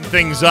wrapping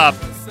things up.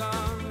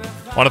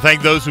 I want to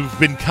thank those who've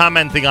been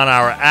commenting on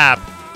our app.